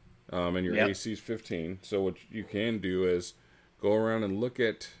 and your AC is 15. So what you can do is go around and look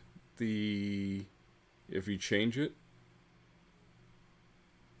at if you change it.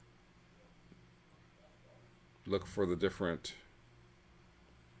 Look for the different.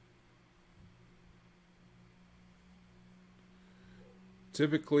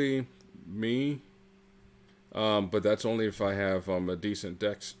 Typically, me, but that's only if I have a decent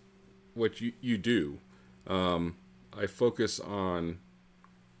dex, which you do. I focus on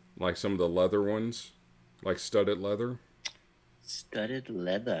like some of the leather ones, like studded leather. Studded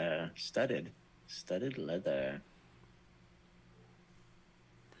leather. Studded leather.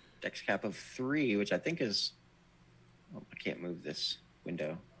 Dex cap of 3, which I think is... Oh, I can't move this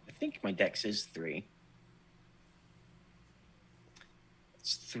window. I think my dex is 3.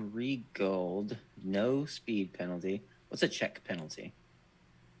 It's 3 gold. No speed penalty. What's a check penalty?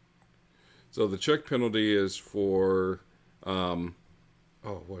 So the check penalty is for...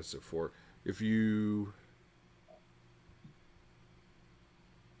 what is it for? If you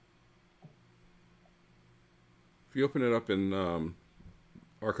open it up in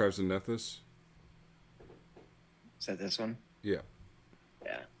Archives of Nethys. Is that this one? Yeah.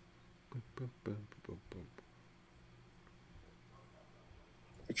 Yeah.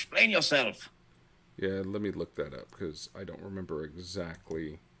 Explain yourself. Yeah, let me look that up because I don't remember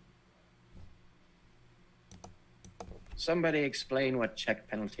exactly. Somebody explain what check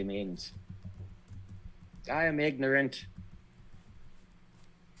penalty means. I am ignorant.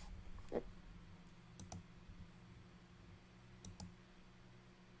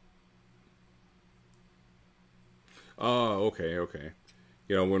 Oh, okay.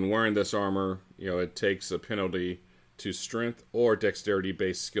 When wearing this armor, it takes a penalty to strength or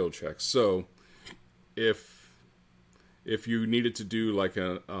dexterity-based skill checks. So, if you needed to do like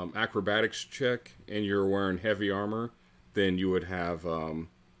an acrobatics check and you're wearing heavy armor, then you would have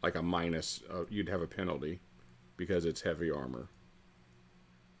like a minus. You'd have a penalty because it's heavy armor.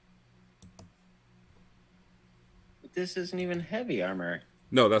 But this isn't even heavy armor.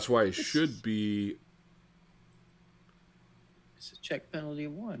 No, that's why it should be. It's a check penalty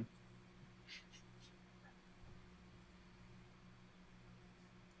of 1.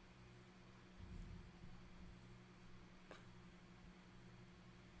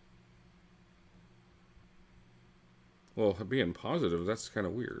 Well, being positive, that's kind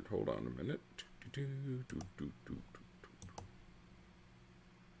of weird. Hold on a minute.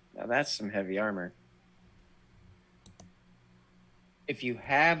 Now that's some heavy armor. If you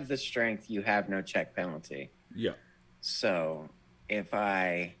have the strength, you have no check penalty. Yeah. So if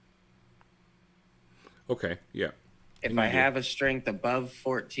I... Okay, yeah. If I have a strength above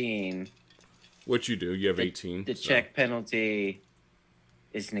 14... What you do, you have 18. The check penalty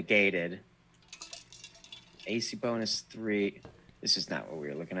is negated. AC bonus 3. This is not what we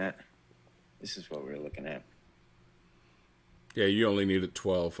were looking at. This is what we were looking at. Yeah, you only needed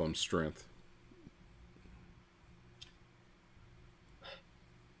 12 on strength.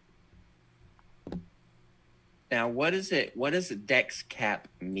 Now, what is it? What does Dex cap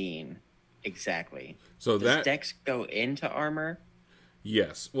mean exactly? So Does that, Dex go into armor?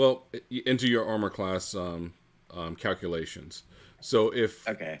 yes. Well, into your armor class calculations. So if,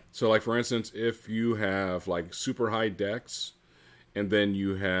 Okay. so like for instance, if you have like super high dex and then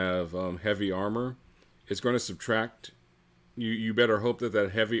you have heavy armor, it's going to subtract. You better hope that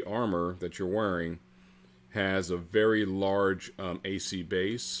that heavy armor that you're wearing has a very large AC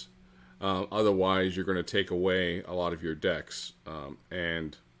base. Otherwise, you're going to take away a lot of your dex,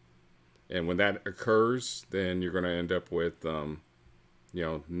 and when that occurs, then you're going to end up with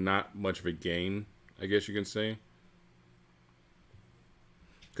not much of a gain, I guess you can say.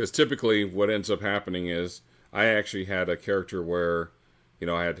 Because typically, what ends up happening is I actually had a character where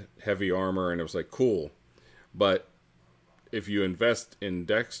I had heavy armor and it was like cool, but if you invest in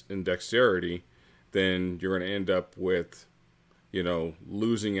dexterity, then you're going to end up with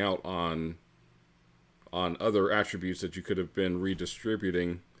losing out on other attributes that you could have been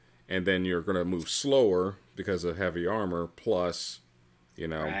redistributing, and then you're going to move slower because of heavy armor. Plus,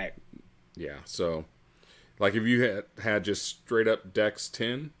 Right. yeah. So, like if you had just straight up Dex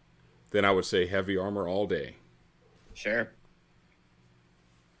 10, then I would say heavy armor all day. Sure.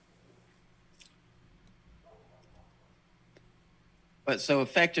 But so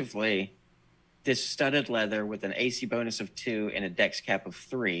effectively, this studded leather with an AC bonus of 2 and a Dex cap of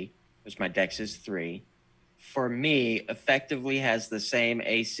 3, which my Dex is 3, for me effectively has the same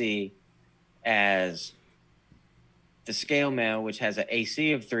AC as the scale mail, which has an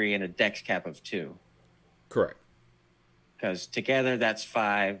AC of 3 and a Dex cap of 2. Correct. Because together that's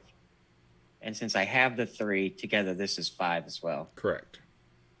 5. And since I have the 3, together this is 5 as well. Correct.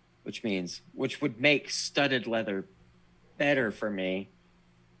 Which would make studded leather better for me.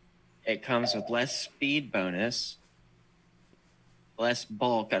 It comes with less speed bonus, less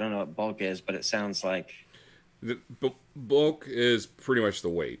bulk. I don't know what bulk is, but it sounds like The bulk is pretty much the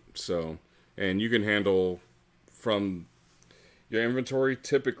weight. So, and you can handle from your inventory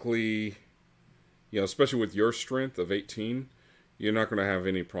typically, especially with your strength of 18, you're not going to have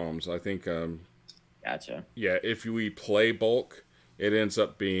any problems. I think, gotcha. yeah, if we play bulk, it ends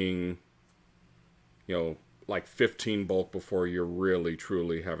up being, like 15 bulk before you're really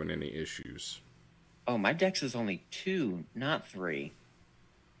truly having any issues. Oh, my Dex is only 2, not 3.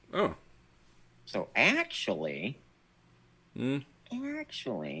 Oh. So actually, Mm.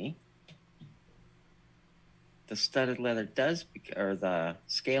 the studded leather or the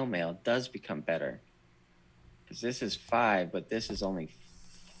scale mail does become better. Because this is 5, but this is only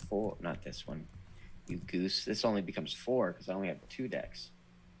 4. Not this one, you goose. This only becomes 4 because I only have 2 Dex.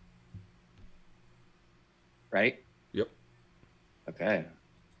 Right? Yep. Okay.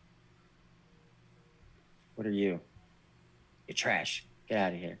 What are you? You're trash. Get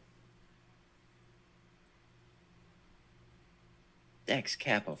out of here. Dex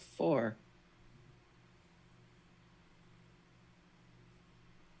cap of 4.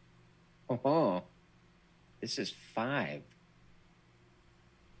 Oh, this is 5.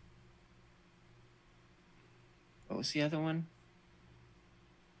 What was the other one?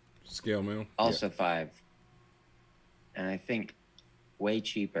 Scale mail. Also 5. And I think way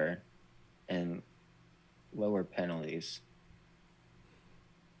cheaper and lower penalties.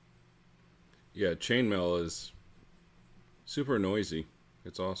 Yeah, chainmail is super noisy.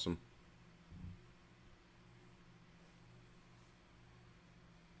 It's awesome.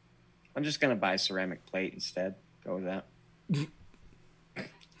 I'm just going to buy ceramic plate instead. Go with that.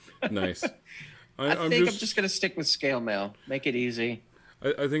 Nice. I'm just going to stick with scale mail. Make it easy.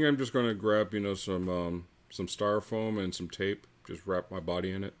 I think I'm just going to grab, some styrofoam and some tape. Just wrap my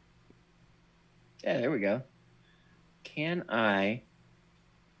body in it. Yeah, there we go. Can I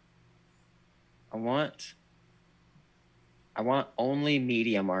want only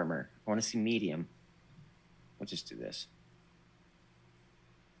medium armor. I want to see medium. We'll just do this.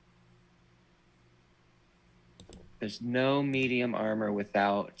 There's no medium armor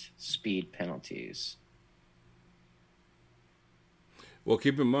without speed penalties. Well,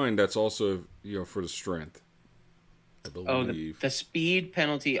 keep in mind that's also for the strength. I believe. The speed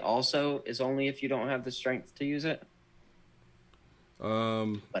penalty also is only if you don't have the strength to use it.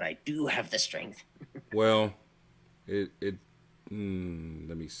 But I do have the strength. Well, let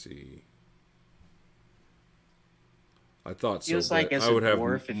me see. I thought so. Feels like as I would a have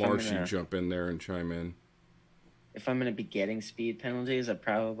dwarf, if I'm Marshy gonna- jump in there and chime in. If I'm going to be getting speed penalties, I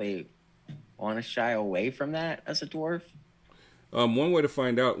probably want to shy away from that as a dwarf. One way to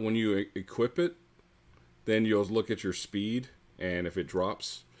find out when you equip it, then you'll look at your speed, and if it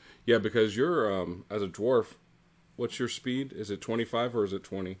drops, yeah, because you're as a dwarf, what's your speed? Is it 25 or is it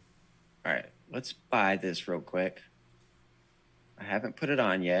 20? All right, let's buy this real quick. I haven't put it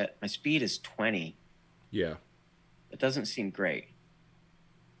on yet. My speed is 20. Yeah. It doesn't seem great.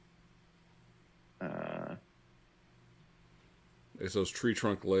 It's those tree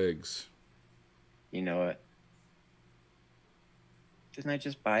trunk legs. You know it. Didn't I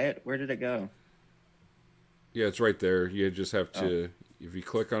just buy it? Where did it go? Yeah, it's right there. You just have to, if you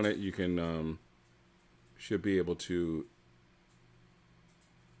click on it, you can, should be able to.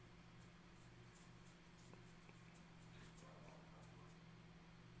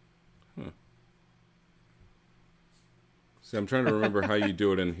 Huh. See, I'm trying to remember how you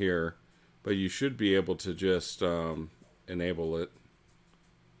do it in here, but you should be able to just enable it.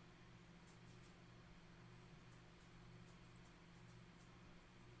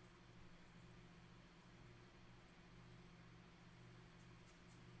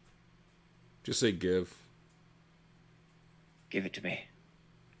 Just say give. Give it to me.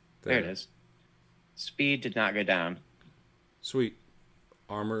 There it is. Speed did not go down. Sweet.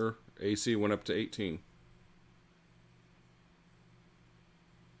 Armor AC went up to 18. All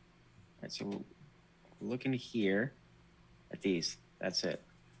right, so we're looking here at these. That's it.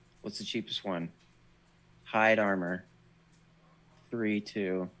 What's the cheapest one? Hide armor. 3,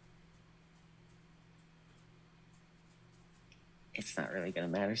 2. It's not really gonna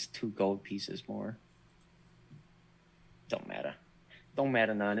matter. It's 2 gold pieces more. Don't matter. Don't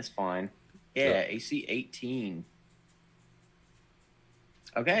matter none. It's fine. Yeah, AC 18.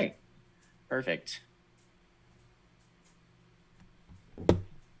 Okay. Perfect.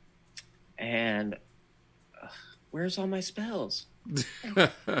 And where's all my spells?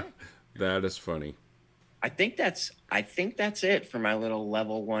 That is funny. I think that's it for my little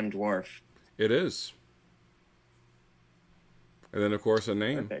level 1 dwarf. It is. And then, of course, a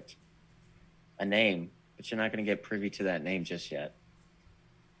name. Perfect. A name, but you're not going to get privy to that name just yet.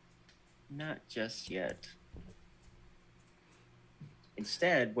 Not just yet.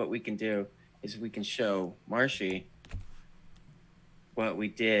 Instead, what we can do is we can show Marshy what we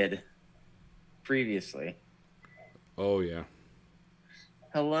did previously. Oh, yeah.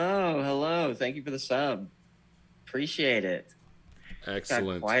 Hello, hello. Thank you for the sub. Appreciate it.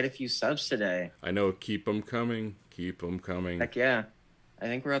 Excellent. Got quite a few subs today. I know. Keep them coming. Keep them coming. Heck yeah. I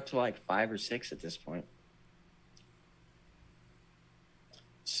think we're up to like 5 or 6 at this point.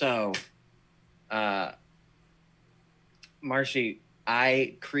 So, Marshy,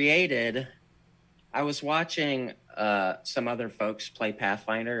 I was watching some other folks play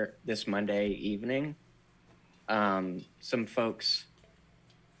Pathfinder this Monday evening. Some folks.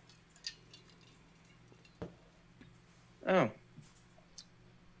 Oh.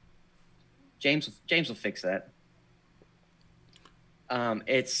 James will fix that.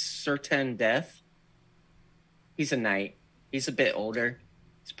 It's Certain Death. He's a knight. He's a bit older.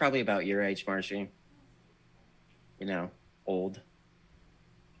 He's probably about your age, Marshy. You know, old.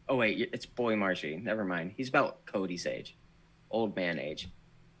 Oh, wait, it's boy Marshy. Never mind. He's about Cody's age. Old man age.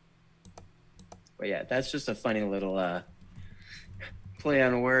 But yeah, that's just a funny little play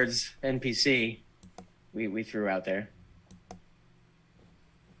on words NPC we threw out there.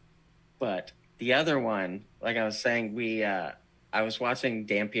 But the other one, like I was saying, I was watching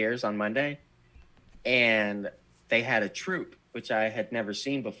Dampiers on Monday, and they had a troupe, which I had never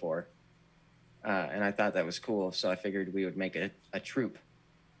seen before. And I thought that was cool, so I figured we would make a troupe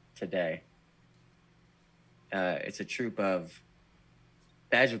today. It's a troupe of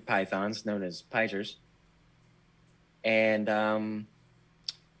badger pythons known as pygers. And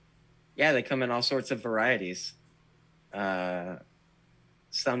yeah, they come in all sorts of varieties.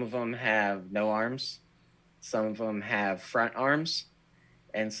 Some of them have no arms. Some of them have front arms.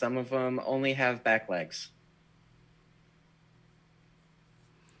 And some of them only have back legs.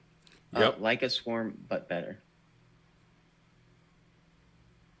 Yep. Like a swarm, but better.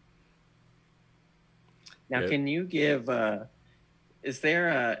 Now, can you give? Is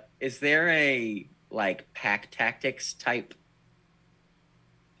there a like pack tactics type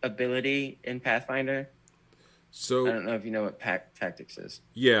ability in Pathfinder? So I don't know if you know what pack tactics is.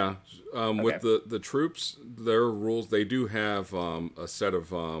 Yeah, Okay. with the troops, their rules, they do have a set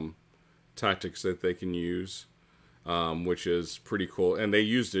of tactics that they can use, which is pretty cool. And they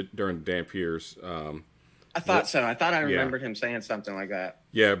used it during Dampier's. I thought so. I thought I remembered him saying something like that.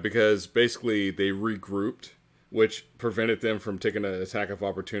 Yeah, because basically they regrouped, which prevented them from taking an attack of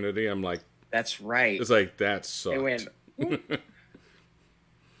opportunity. I'm like, That's right. it's like, that sucked. They went,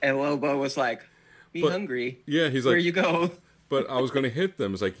 and Lobo was like, "Be hungry." Yeah, he's Where like, you go? But I was going to hit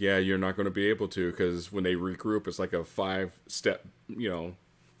them. It's like, yeah, you're not going to be able to, because when they regroup, it's like a 5-step,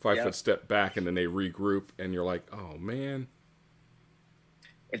 5-foot step back, and then they regroup, and you're like, oh man.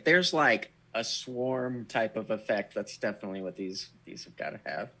 If there's like a swarm type of effect, that's definitely what these have got to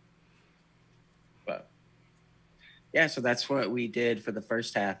have. But yeah, so that's what we did for the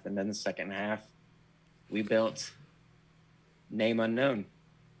first half, and then the second half, we built Name Unknown.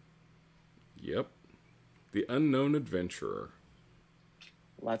 Yep, the Unknown Adventurer.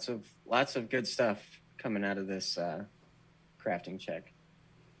 Lots of good stuff coming out of this crafting check.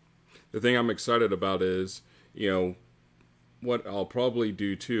 The thing I'm excited about is, what I'll probably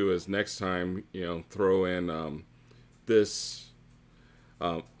do too is next time, throw in this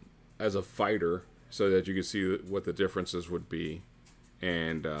as a fighter, so that you can see what the differences would be.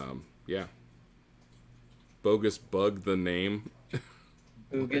 And yeah, Bogus Bug, the name.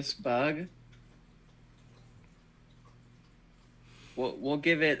 Bogus Bug. We'll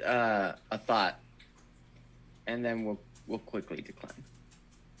give it a thought, and then we'll quickly decline.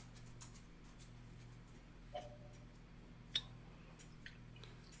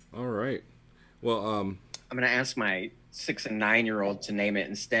 All right. Well, I'm gonna ask my 6 and 9-year-old to name it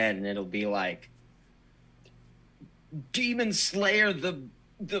instead, and it'll be like Demon Slayer,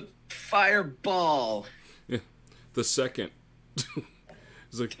 the Fireball. Yeah, the second.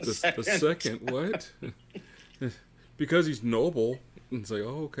 It's like the second. What? Because he's noble. It's like,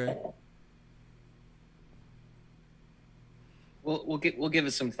 oh, okay. We'll give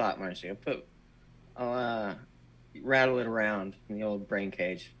it some thought, Marcy. I'll rattle it around in the old brain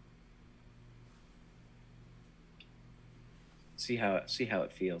cage. See how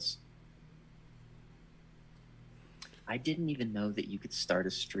it feels. I didn't even know that you could start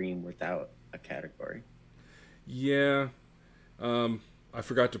a stream without a category. Yeah. I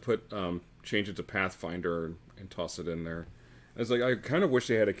forgot to put change it to Pathfinder and toss it in there. It's like, I kind of wish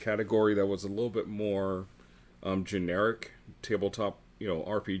they had a category that was a little bit more generic, tabletop,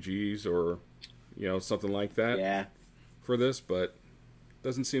 RPGs or something like that. Yeah. For this, but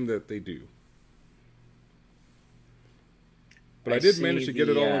doesn't seem that they do. But I did manage to get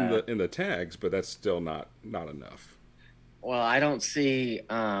it all in the tags, but that's still not enough. Well, I don't see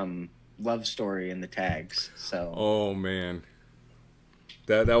love story in the tags, so. Oh man,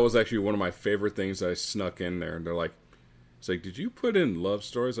 that was actually one of my favorite things I snuck in there. And they're like, it's like, did you put in love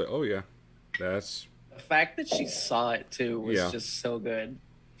stories? Like, oh yeah, that's. The fact that she saw it too was just so good.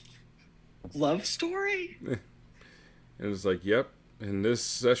 Love story? And it's like, yep. In this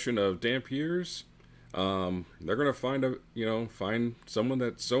session of Dampiers, they're gonna find someone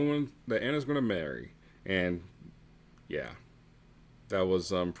that Anna's gonna marry, and yeah, that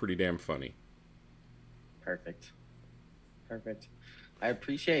was pretty damn funny. Perfect. I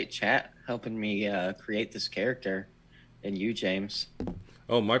appreciate chat helping me create this character, and you, James.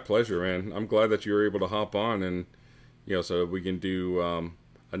 Oh, my pleasure, man. I'm glad that you were able to hop on, and so we can do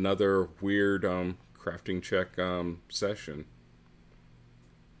another weird crafting check session.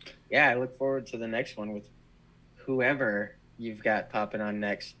 Yeah, I look forward to the next one with whoever you've got popping on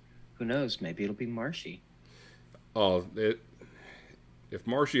next. Who knows? Maybe it'll be Marshy. Oh, if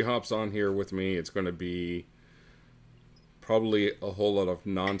Marshy hops on here with me, it's going to be probably a whole lot of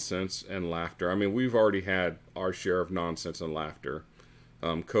nonsense and laughter. I mean, we've already had our share of nonsense and laughter.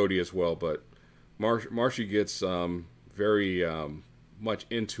 Cody as well, but Marshy gets very much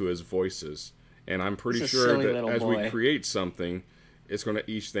into his voices, and I'm pretty sure that as we create something,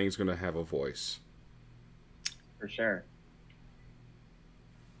 each thing's gonna have a voice. For sure.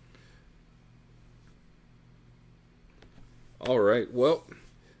 All right. Well,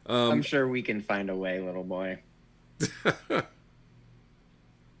 I'm sure we can find a way, little boy.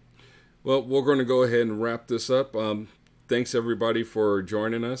 Well, we're going to go ahead and wrap this up. Thanks everybody for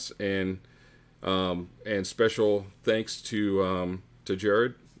joining us, and special thanks to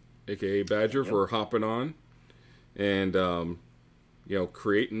Jared, aka Badger, for hopping on and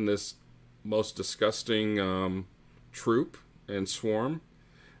creating this most disgusting troop and swarm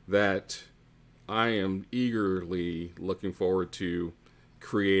that I am eagerly looking forward to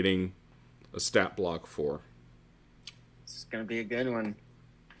creating a stat block for. It's going to be a good one.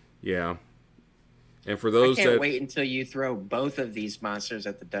 Yeah. And for those I can't wait until you throw both of these monsters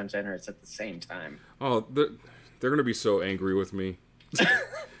at the Dungeoneers at the same time. Oh, they're going to be so angry with me.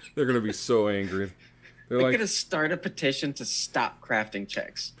 They're going to be so angry. They're going to start a petition to stop crafting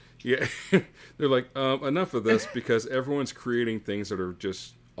checks. Yeah. They're like, enough of this, because everyone's creating things that are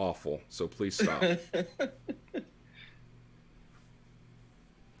just awful. So please stop.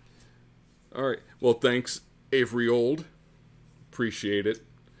 All right. Well, thanks, Avery Old. Appreciate it.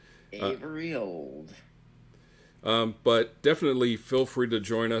 Avery Old. But definitely feel free to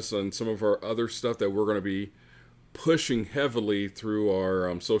join us on some of our other stuff that we're going to be pushing heavily through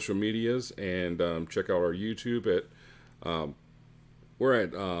our social medias, and check out our YouTube at we're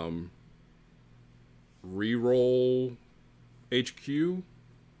at Reroll HQ.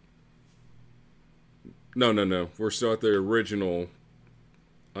 No. We're still at the original.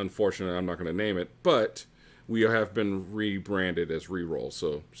 Unfortunately, I'm not going to name it, but we have been rebranded as Reroll.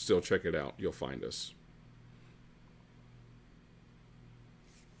 So still check it out. You'll find us.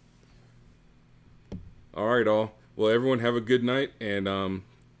 All right, all. Well, everyone have a good night, and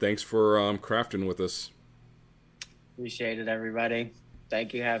thanks for crafting with us. Appreciate it, everybody.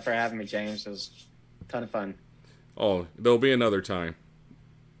 Thank you for having me, James. It was a ton of fun. Oh, there'll be another time.